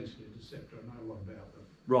had a Jensen Interceptor, I know a lot about them.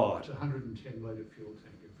 Right. It's a 110 litre fuel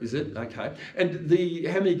tank. Is it? Okay. And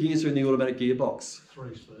how many gears are in the automatic gearbox?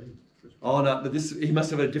 3-speed. Oh no, but he must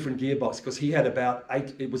have had a different gearbox, because he had about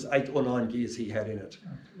 8. It was 8 or 9 gears he had in it.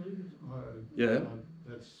 Yeah.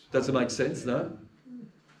 Doesn't make sense, no?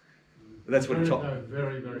 That's what it told.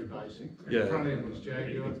 Very, very basic. Yeah. The front end was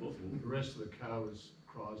Jaguar, the rest of the car was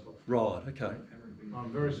Chrysler. Right. Okay.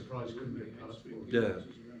 I'm very surprised couldn't be a passport. Yeah.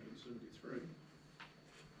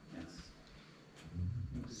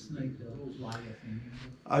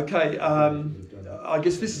 Okay, I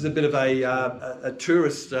guess this is a bit of a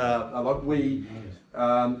tourist. We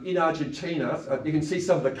in Argentina, you can see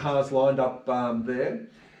some of the cars lined up there.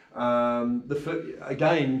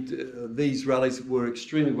 These rallies were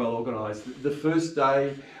extremely well organised. The first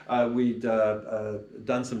day we'd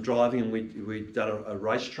done some driving, and we'd done a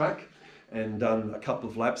racetrack and done a couple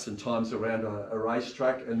of laps and times around a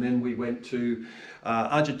racetrack, and then we went to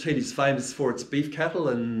Argentina is famous for its beef cattle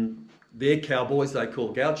and their cowboys they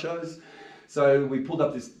call gauchos. So we pulled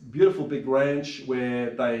up this beautiful big ranch where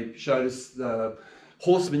they showed us the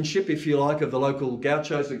horsemanship, if you like, of the local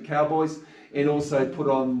gauchos and cowboys, and also put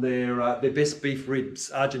on their best beef ribs,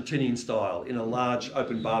 Argentinian style, in a large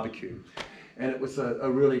open barbecue. And it was a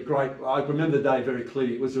really great, I remember the day very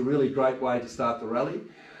clearly, it was a really great way to start the rally.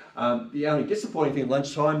 The only disappointing thing at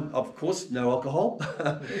lunchtime, of course, no alcohol.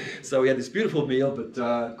 So we had this beautiful meal, but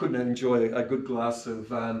couldn't enjoy a good glass of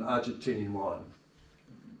Argentinian wine.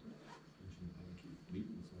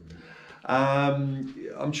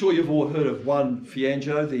 I'm sure you've all heard of Juan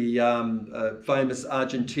Fianjo, the famous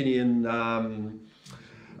Argentinian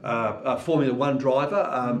Formula One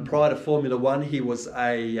driver. Prior to Formula One, he was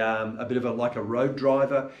a bit of a road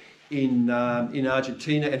driver in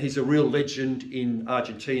Argentina, and he's a real legend in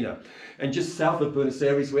Argentina. And just south of Buenos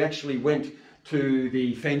Aires, we actually went to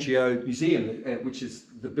the Fangio Museum, which is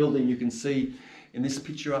the building you can see in this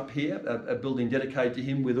picture up here, a building dedicated to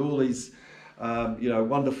him with all these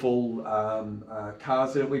wonderful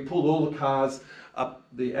cars in it. We pulled all the cars up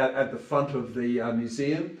at the front of the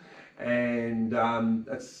museum, and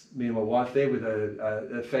that's me and my wife there with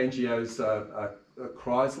a Fangio's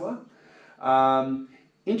Chrysler.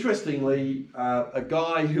 Interestingly, a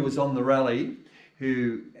guy who was on the rally,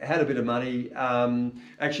 who had a bit of money,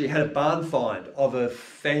 actually had a barn find of a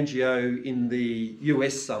Fangio in the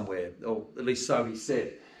US somewhere, or at least so he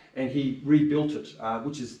said, and he rebuilt it,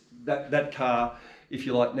 which is that car, if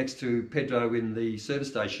you like, next to Pedro in the service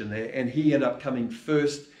station there, and he ended up coming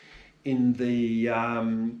first in the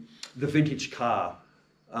vintage car,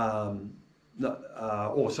 not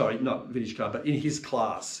vintage car, but in his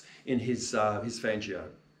class, in his Fangio.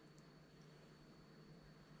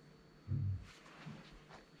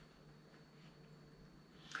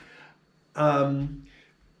 when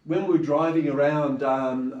we were driving around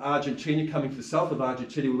Argentina, coming to the south of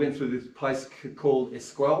Argentina, we went through this place called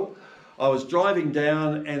Esquel. I was driving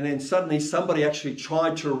down, and then suddenly somebody actually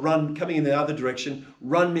tried to run, coming in the other direction,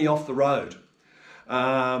 run me off the road.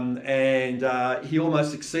 And he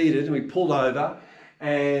almost succeeded, and we pulled over,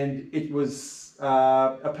 and it was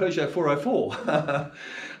a Peugeot 404.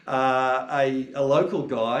 A local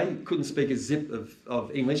guy, couldn't speak a zip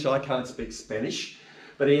of English. I can't speak Spanish,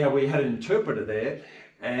 but anyhow, we had an interpreter there,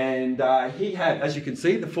 and he had, as you can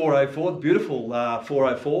see, the 404, the beautiful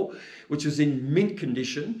 404, which was in mint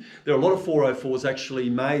condition. There are a lot of 404s actually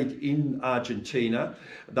made in Argentina.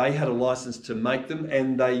 They had a license to make them,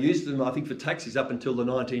 and they used them, I think, for taxis up until the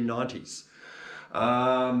 1990s.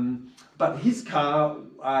 But his car,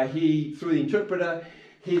 through the interpreter,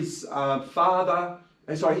 his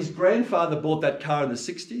grandfather bought that car in the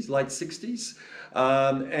 60s, late 60s,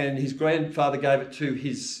 and his grandfather gave it to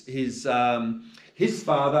his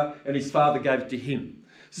father, and his father gave it to him.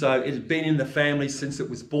 So it had been in the family since it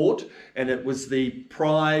was bought, and it was the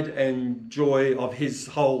pride and joy of his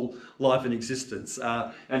whole life and existence.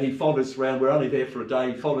 And he followed us around. We're only there for a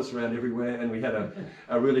day. He followed us around everywhere, and we had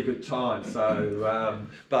a really good time. So,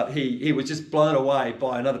 but he was just blown away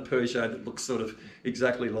by another Peugeot that looks sort of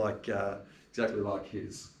exactly like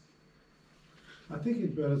his. I think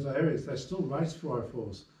in Buenos Aires they still race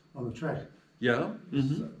 404s on the track. Yeah.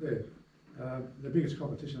 Mm-hmm. So, the biggest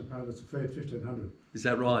competition apparently is the Fiat 1500. Is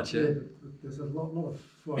that right? Yeah. There's a lot of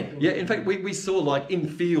 404s. Yeah, in fact, we saw, like, in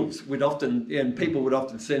fields, and people would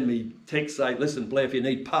often send me texts saying, listen, Blair, if you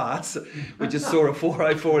need parts, we just saw a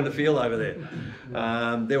 404 in the field over there.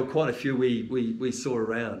 There were quite a few we saw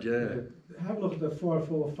around, yeah. Have a look at the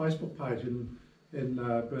 404 Facebook page in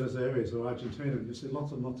Buenos Aires or Argentina, and you'll see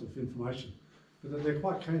lots and lots of information. But they're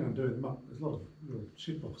quite keen on doing them up. There's a lot of little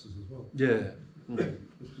shit boxes as well. Yeah. Yeah.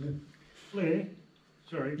 Blair,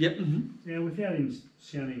 sorry. Yep. Mm-hmm. Now, without him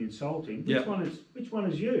sounding insulting, yep. which one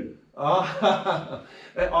is you? I'm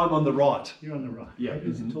on the right. You're on the right. Yeah.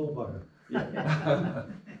 He's a tall bugger. Yeah.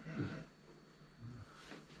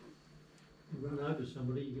 You run over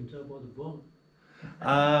somebody, you can tell by the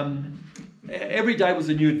bonnet. Every day was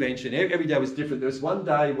a new adventure. Every day was different. There was one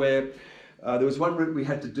day where there was one route we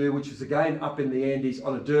had to do, which was again up in the Andes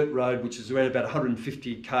on a dirt road, which is around about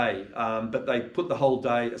 150k. But they put the whole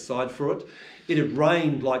day aside for it. It had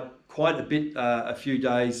rained like quite a bit a few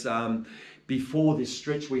days before this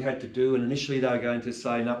stretch we had to do. And initially they were going to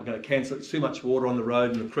say, no, we're going to cancel it. There's too much water on the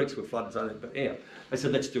road and the creeks were flooded. But anyhow, they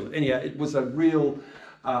said, let's do it. Anyhow, it was a real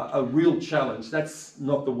challenge. That's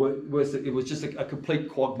not the worst. It was just a complete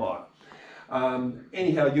quagmire.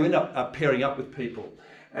 Anyhow, you end up pairing up with people.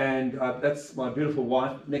 And that's my beautiful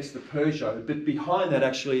wife next to the Peugeot. But behind that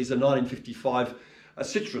actually is a 1955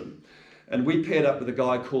 Citroen. And we paired up with a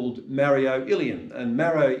guy called Mario Ilian. And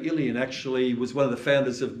Mario Ilian actually was one of the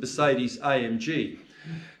founders of Mercedes AMG.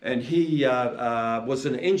 And he was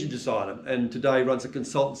an engine designer and today runs a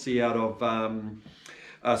consultancy out of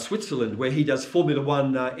Switzerland, where he does Formula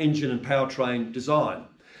One engine and powertrain design.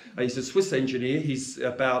 He's a Swiss engineer. He's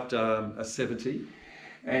about 70.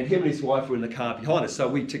 And him and his wife were in the car behind us. So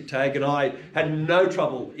we took tag, and I had no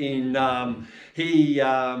trouble in. He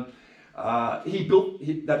built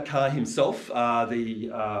that car himself.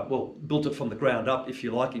 Built it from the ground up, if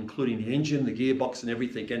you like, including the engine, the gearbox, and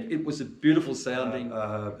everything. And it was a beautiful sounding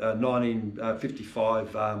 1955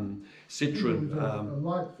 Citroen. A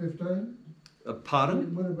light 15. Pardon? It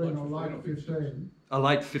would have been a light 15. A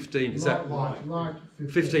late 15, is that? Light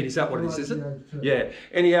 15, is that what it is it? Yeah.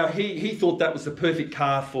 Anyhow, he thought that was the perfect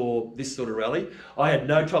car for this sort of rally. I had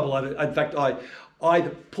no trouble. In fact, I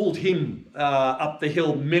pulled him up the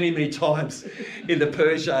hill many times in the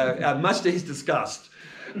Peugeot, much to his disgust.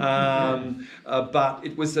 But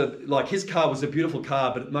it was his car was a beautiful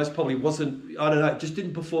car, but it most probably wasn't, I don't know, it just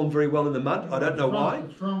didn't perform very well in the mud. I don't know why.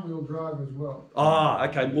 It's front wheel drive as well. Ah,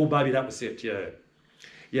 okay, well maybe that was it, yeah.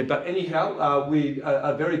 Yeah, but anyhow, we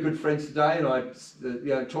are very good friends today, and I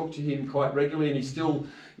talk to him quite regularly, and he's still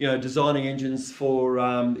designing engines for,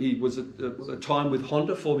 he was at a time with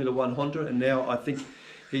Honda, Formula One Honda, and now I think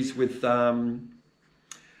he's with,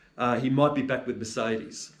 he might be back with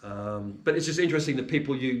Mercedes. But it's just interesting the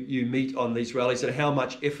people you meet on these rallies and how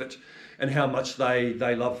much effort and how much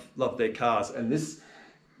they love their cars. And this,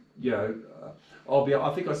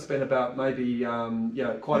 I think I spent about maybe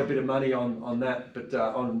quite a bit of money on that, but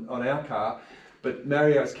on our car. But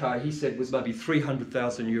Mario's car, he said, was maybe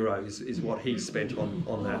 300,000 euros is what he spent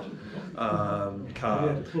on that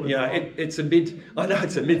car. It's a mid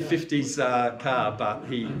 50s car, but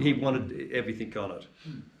he wanted everything on it.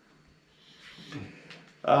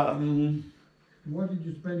 What did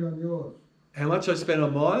you spend on yours? How much I spent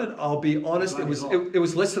on mine? I'll be honest, it was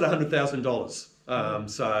less than $100,000.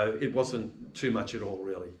 So it wasn't too much at all,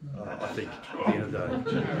 really. I think at the end of the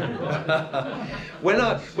day. When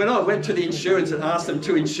I went to the insurance and asked them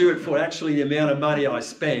to insure it for actually the amount of money I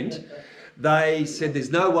spent, they said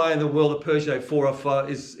there's no way in the world a Peugeot 405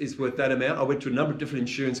 is worth that amount. I went to a number of different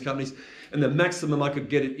insurance companies, and the maximum I could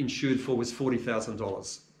get it insured for was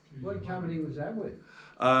 $40,000. What company was that with?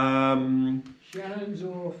 Shannon's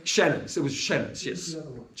or? Shannon's. It was Shannon's, yes.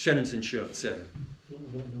 Shannon's Insurance, yeah.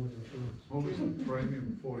 What was the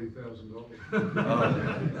premium? $40,000.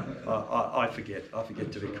 I forget. I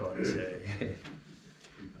forget, to be quite honest. Yeah.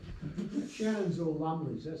 Shannon's or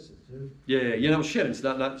Lumley's, that's it too. Yeah, you know, Shannon's.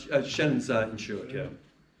 Shannon's insured. Yeah.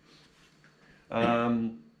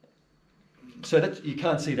 So that you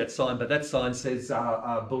can't see that sign, but that sign says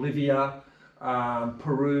Bolivia,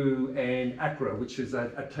 Peru, and Acre, which is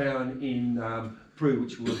a town in Peru,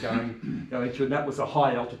 which we were going to, and that was a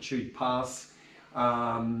high altitude pass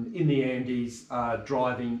in the Andes,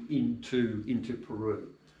 driving into Peru.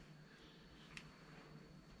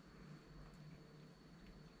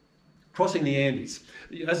 Crossing the Andes,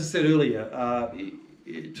 as I said earlier,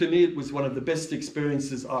 to me it was one of the best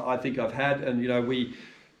experiences I think I've had, and you know we're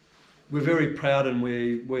very proud, and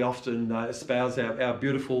we often espouse our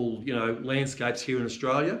beautiful landscapes here in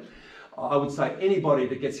Australia. I would say anybody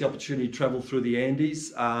that gets the opportunity to travel through the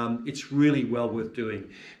Andes, it's really well worth doing.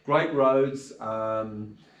 Great roads.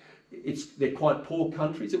 They're quite poor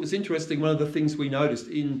countries. It was interesting, one of the things we noticed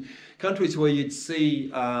in countries where you'd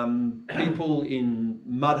see people in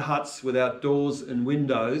mud huts without doors and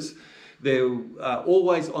windows, there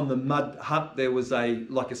always on the mud hut there was a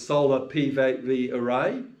solar PV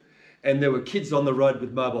array, and there were kids on the road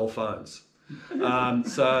with mobile phones.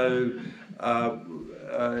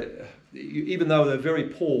 Even though they're very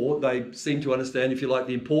poor, they seem to understand, if you like,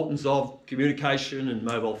 the importance of communication and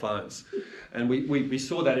mobile phones. And we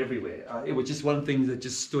saw that everywhere. It was just one thing that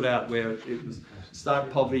just stood out, where it was stark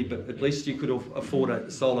poverty, but at least you could afford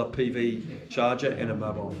a solar PV charger and a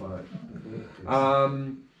mobile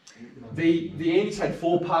phone. The Andes had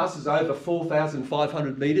 4 passes over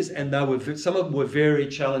 4,500 metres, and some of them were very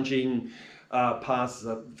challenging passes.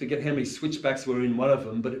 I forget how many switchbacks were in one of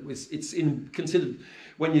them, but it's considered,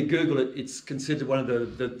 when you Google it, it's considered one of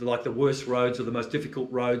the worst roads, or the most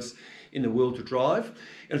difficult roads in the world to drive.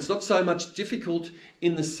 And it's not so much difficult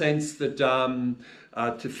in the sense that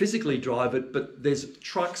to physically drive it, but there's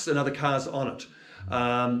trucks and other cars on it,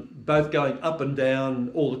 both going up and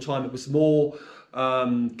down all the time. It was more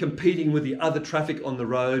competing with the other traffic on the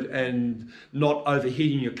road and not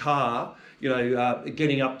overheating your car,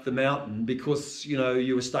 getting up the mountain, because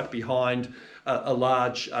you were stuck behind a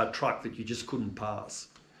large truck that you just couldn't pass.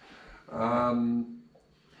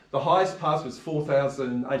 The highest pass was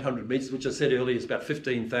 4,800 metres, which I said earlier is about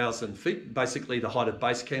 15,000 feet, basically the height of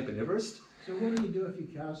base camp in Everest. So what do you do if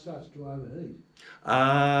your car starts to overheat?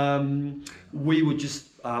 We would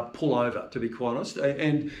just pull over, to be quite honest.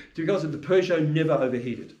 And to be honest, the Peugeot never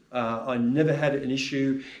overheated. I never had an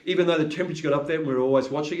issue, even though the temperature got up there. We were always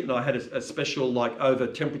watching it, and I had a special over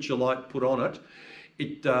temperature light put on it.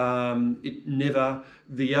 It never,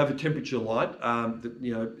 the over temperature light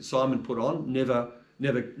that Simon put on never.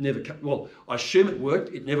 Well, I assume it worked.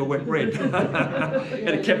 It never went red, and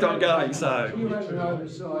it kept on going. So you had an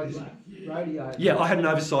oversized radiator. Yeah, I had an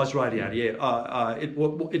oversized radiator. Yeah, it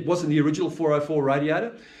wasn't the original 404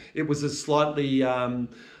 radiator. It was a slightly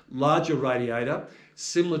larger radiator,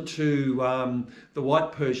 similar to the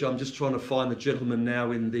white Peugeot. I'm just trying to find the gentleman now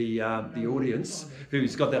in the audience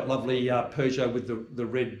who's got that lovely Peugeot with the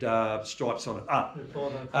red stripes on it.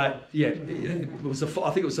 Yeah, it was I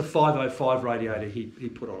think it was a 505 radiator he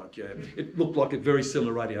put on it. Yeah, it looked like a very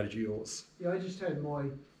similar radiator to yours. Yeah, I just had my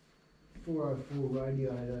 404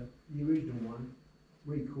 radiator, the original one,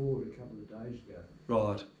 recalled a couple of days ago.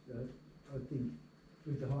 Right. I think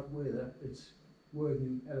with the hot weather, it's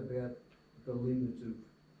working at about the limit of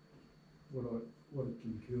what it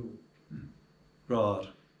can kill. Right.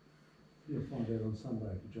 You'll find out on Sunday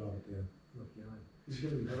if you drive it down. It's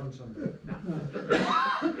going to be hot on Sunday.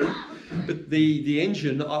 But the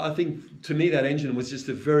engine, I think, to me, that engine was just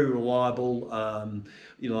a very reliable,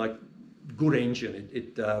 good engine.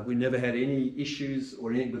 We never had any issues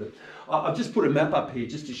or anything with it. I've just put a map up here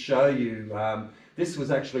just to show you. This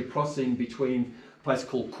was actually crossing between a place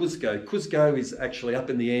called Cuzco. Cuzco is actually up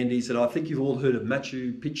in the Andes, and I think you've all heard of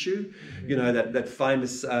Machu Picchu. You know, that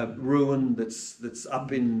famous ruin that's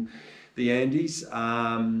up in the Andes.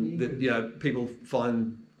 That people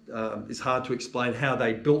find it's hard to explain how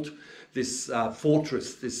they built this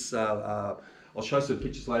fortress. I'll show some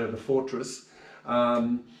pictures later of the fortress.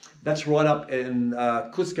 That's right up, and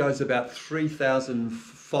Cusco's about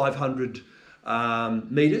 3,500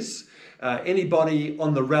 metres. Anybody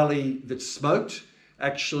on the rally that smoked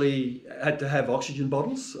actually had to have oxygen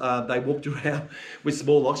bottles. They walked around with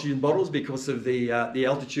small oxygen bottles because of the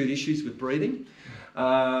altitude issues with breathing.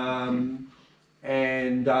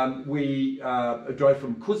 We drove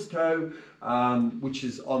from Cusco, which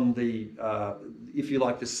is on the, if you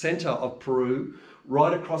like, the centre of Peru,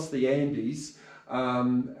 right across the Andes.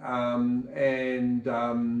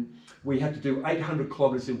 We had to do 800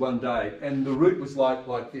 kilometres in one day, and the route was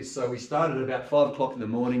like this. So we started at about 5 o'clock in the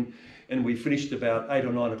morning, and we finished about 8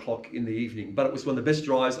 or 9 o'clock in the evening. But it was one of the best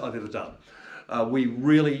drives I've ever done.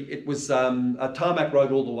 It was a tarmac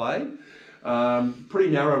road all the way, pretty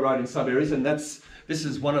narrow road in some areas, and this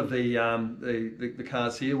is one of the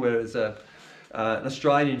cars here, where there's an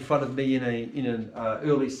Australian in front of me in an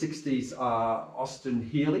early 60s Austin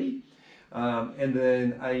Healy, and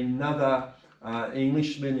then another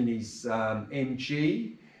Englishman in his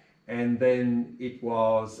MG, and then it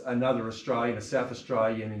was another Australian, a South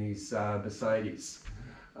Australian, in his Mercedes.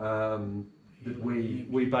 That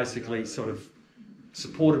we basically sort of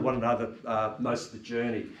supported one another most of the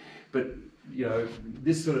journey. But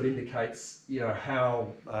this sort of indicates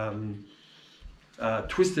how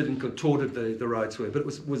twisted and contorted the roads were. But it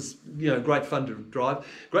was great fun to drive.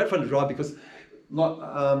 Great fun to drive because,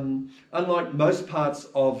 unlike most parts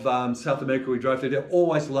of South America we drove through, there are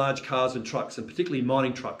always large cars and trucks, and particularly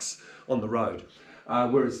mining trucks on the road.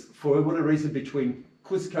 Whereas for whatever reason, between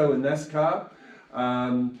Cusco and NASCAR,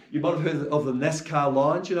 you might have heard of the NASCAR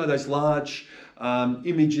lines, those large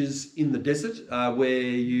images in the desert where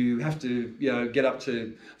you have to get up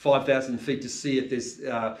to 5,000 feet to see it. There's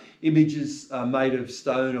images made of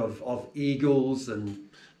stone of eagles and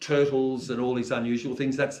turtles and all these unusual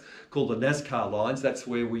things. That's called the NASCAR lines. That's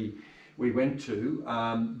where we went to.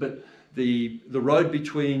 But the road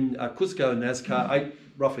between Cusco and NASCAR,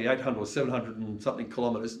 roughly 800 or 700 and something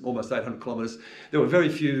kilometres, almost 800 kilometres, there were very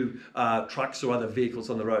few trucks or other vehicles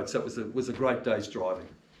on the road, so it was a great day's driving.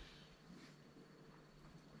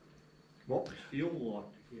 What was fuel like?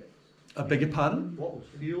 I beg your pardon? What was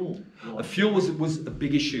fuel like? Fuel was a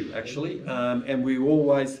big issue, actually, and we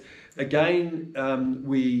always, again,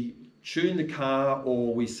 we tuned the car,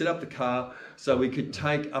 or we set up the car so we could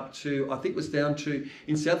take up to, I think it was down to,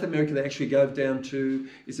 in South America they actually go down to,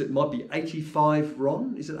 might be 85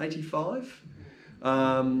 RON, is it 85?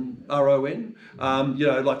 RON.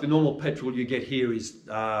 Like the normal petrol you get here is,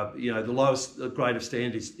 the lowest grade of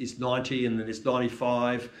standard is 90, and then there's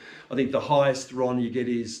 95. I think the highest RON you get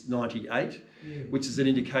is 98, which is an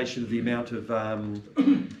indication of the amount of,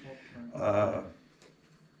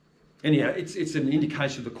 anyhow, it's an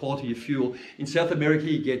indication of the quality of fuel. In South America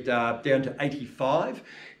you get down to 85,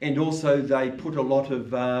 and also they put a lot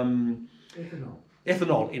of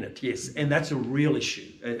ethanol in it, yes, and that's a real issue,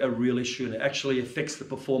 and it actually affects the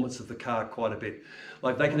performance of the car quite a bit.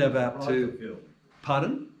 Like they can have up to...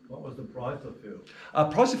 Pardon? What was the price of fuel?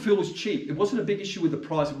 Price of fuel was cheap. It wasn't a big issue with the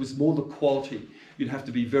price, it was more the quality you'd have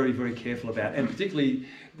to be very, very careful about, and particularly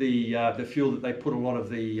the fuel that they put a lot of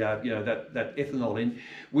the, that ethanol in,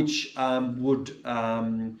 which would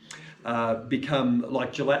become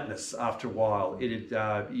like gelatinous after a while. It'd,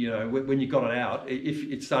 when you got it out, if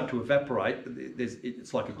it started to evaporate,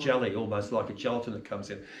 it's like a jelly, almost like a gelatin that comes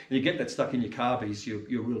in. And you get that stuck in your carbies,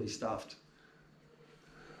 you're really stuffed.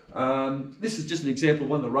 This is just an example of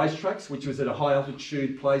one of the racetracks, which was at a high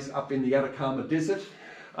altitude place up in the Atacama Desert.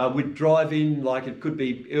 We'd drive in, like it could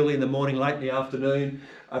be early in the morning, late in the afternoon,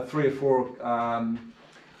 a 3 or 4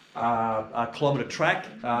 kilometre track,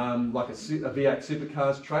 like a V8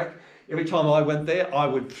 supercars track. Every time I went there, I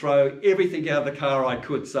would throw everything out of the car I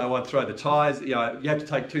could. So I'd throw the tyres, you have to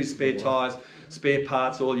take 2 spare tyres, spare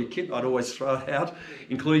parts, all your kit, I'd always throw it out,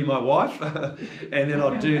 including my wife. And then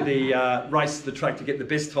I'd do the race the track to get the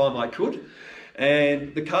best time I could.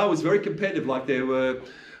 And the car was very competitive. Like there were,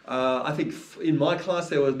 I think in my class,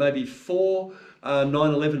 there were maybe 4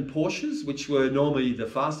 911 Porsches, which were normally the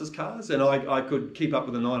fastest cars, and I could keep up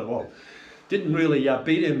with the 911. Didn't really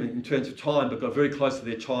beat them in terms of time, but got very close to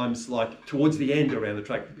their times, like towards the end around the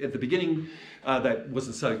track. At the beginning, that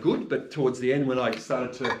wasn't so good, but towards the end, when I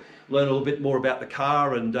started to learn a little bit more about the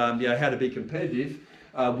car and how to be competitive,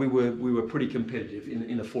 we were pretty competitive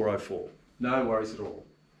in the 404. No worries at all.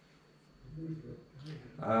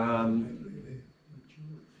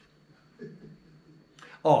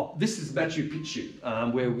 This is Machu Picchu,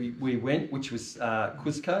 where we went, which was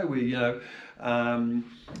Cusco. We,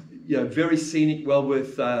 very scenic, well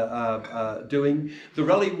worth doing. The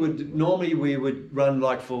rally we would run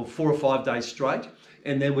like for 4 or 5 days straight,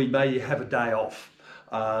 and then we may have a day off.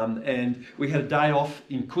 And we had a day off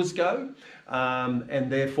in Cusco,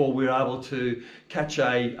 and therefore we were able to catch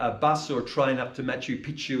a bus or a train up to Machu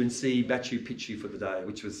Picchu and see Machu Picchu for the day,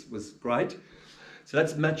 which was great. So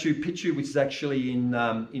that's Machu Picchu, which is actually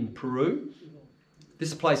in Peru.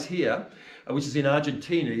 This place here, which is in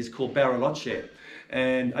Argentina, is called Bariloche.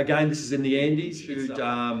 And again, this is in the Andes,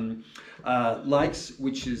 lakes,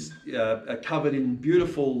 which is covered in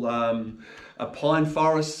beautiful pine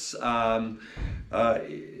forests. I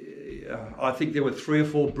think there were 3 or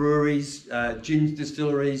 4 breweries, gin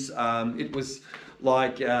distilleries. It was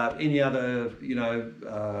like any other,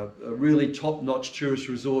 a really top-notch tourist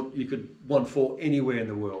resort you could want for anywhere in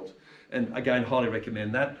the world. And again, highly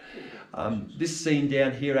recommend that. This scene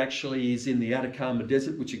down here actually is in the Atacama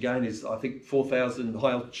Desert, which again is, I think, 4,000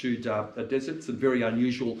 high altitude desert. Some very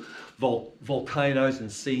unusual volcanoes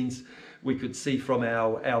and scenes we could see from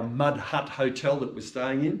our mud hut hotel that we're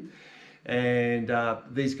staying in. And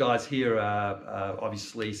these guys here are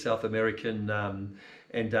obviously South American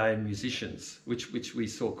Andean musicians, which we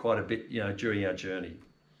saw quite a bit, during our journey.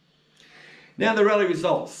 Now the rally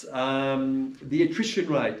results. The attrition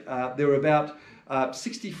rate, there were about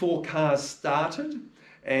 64 cars started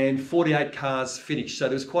and 48 cars finished. So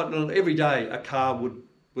there was quite every day a car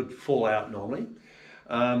would fall out normally.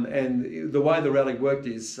 And the way the rally worked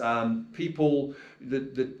is people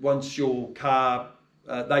that once your car,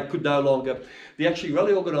 they could no longer, the actually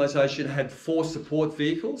rally organisation had 4 support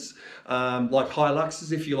vehicles, like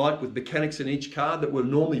Hiluxes if you like, with mechanics in each car that were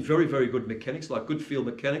normally very, very good mechanics, like good field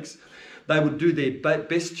mechanics. They would do their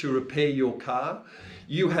best to repair your car.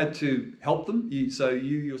 You had to help them, so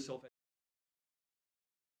you yourself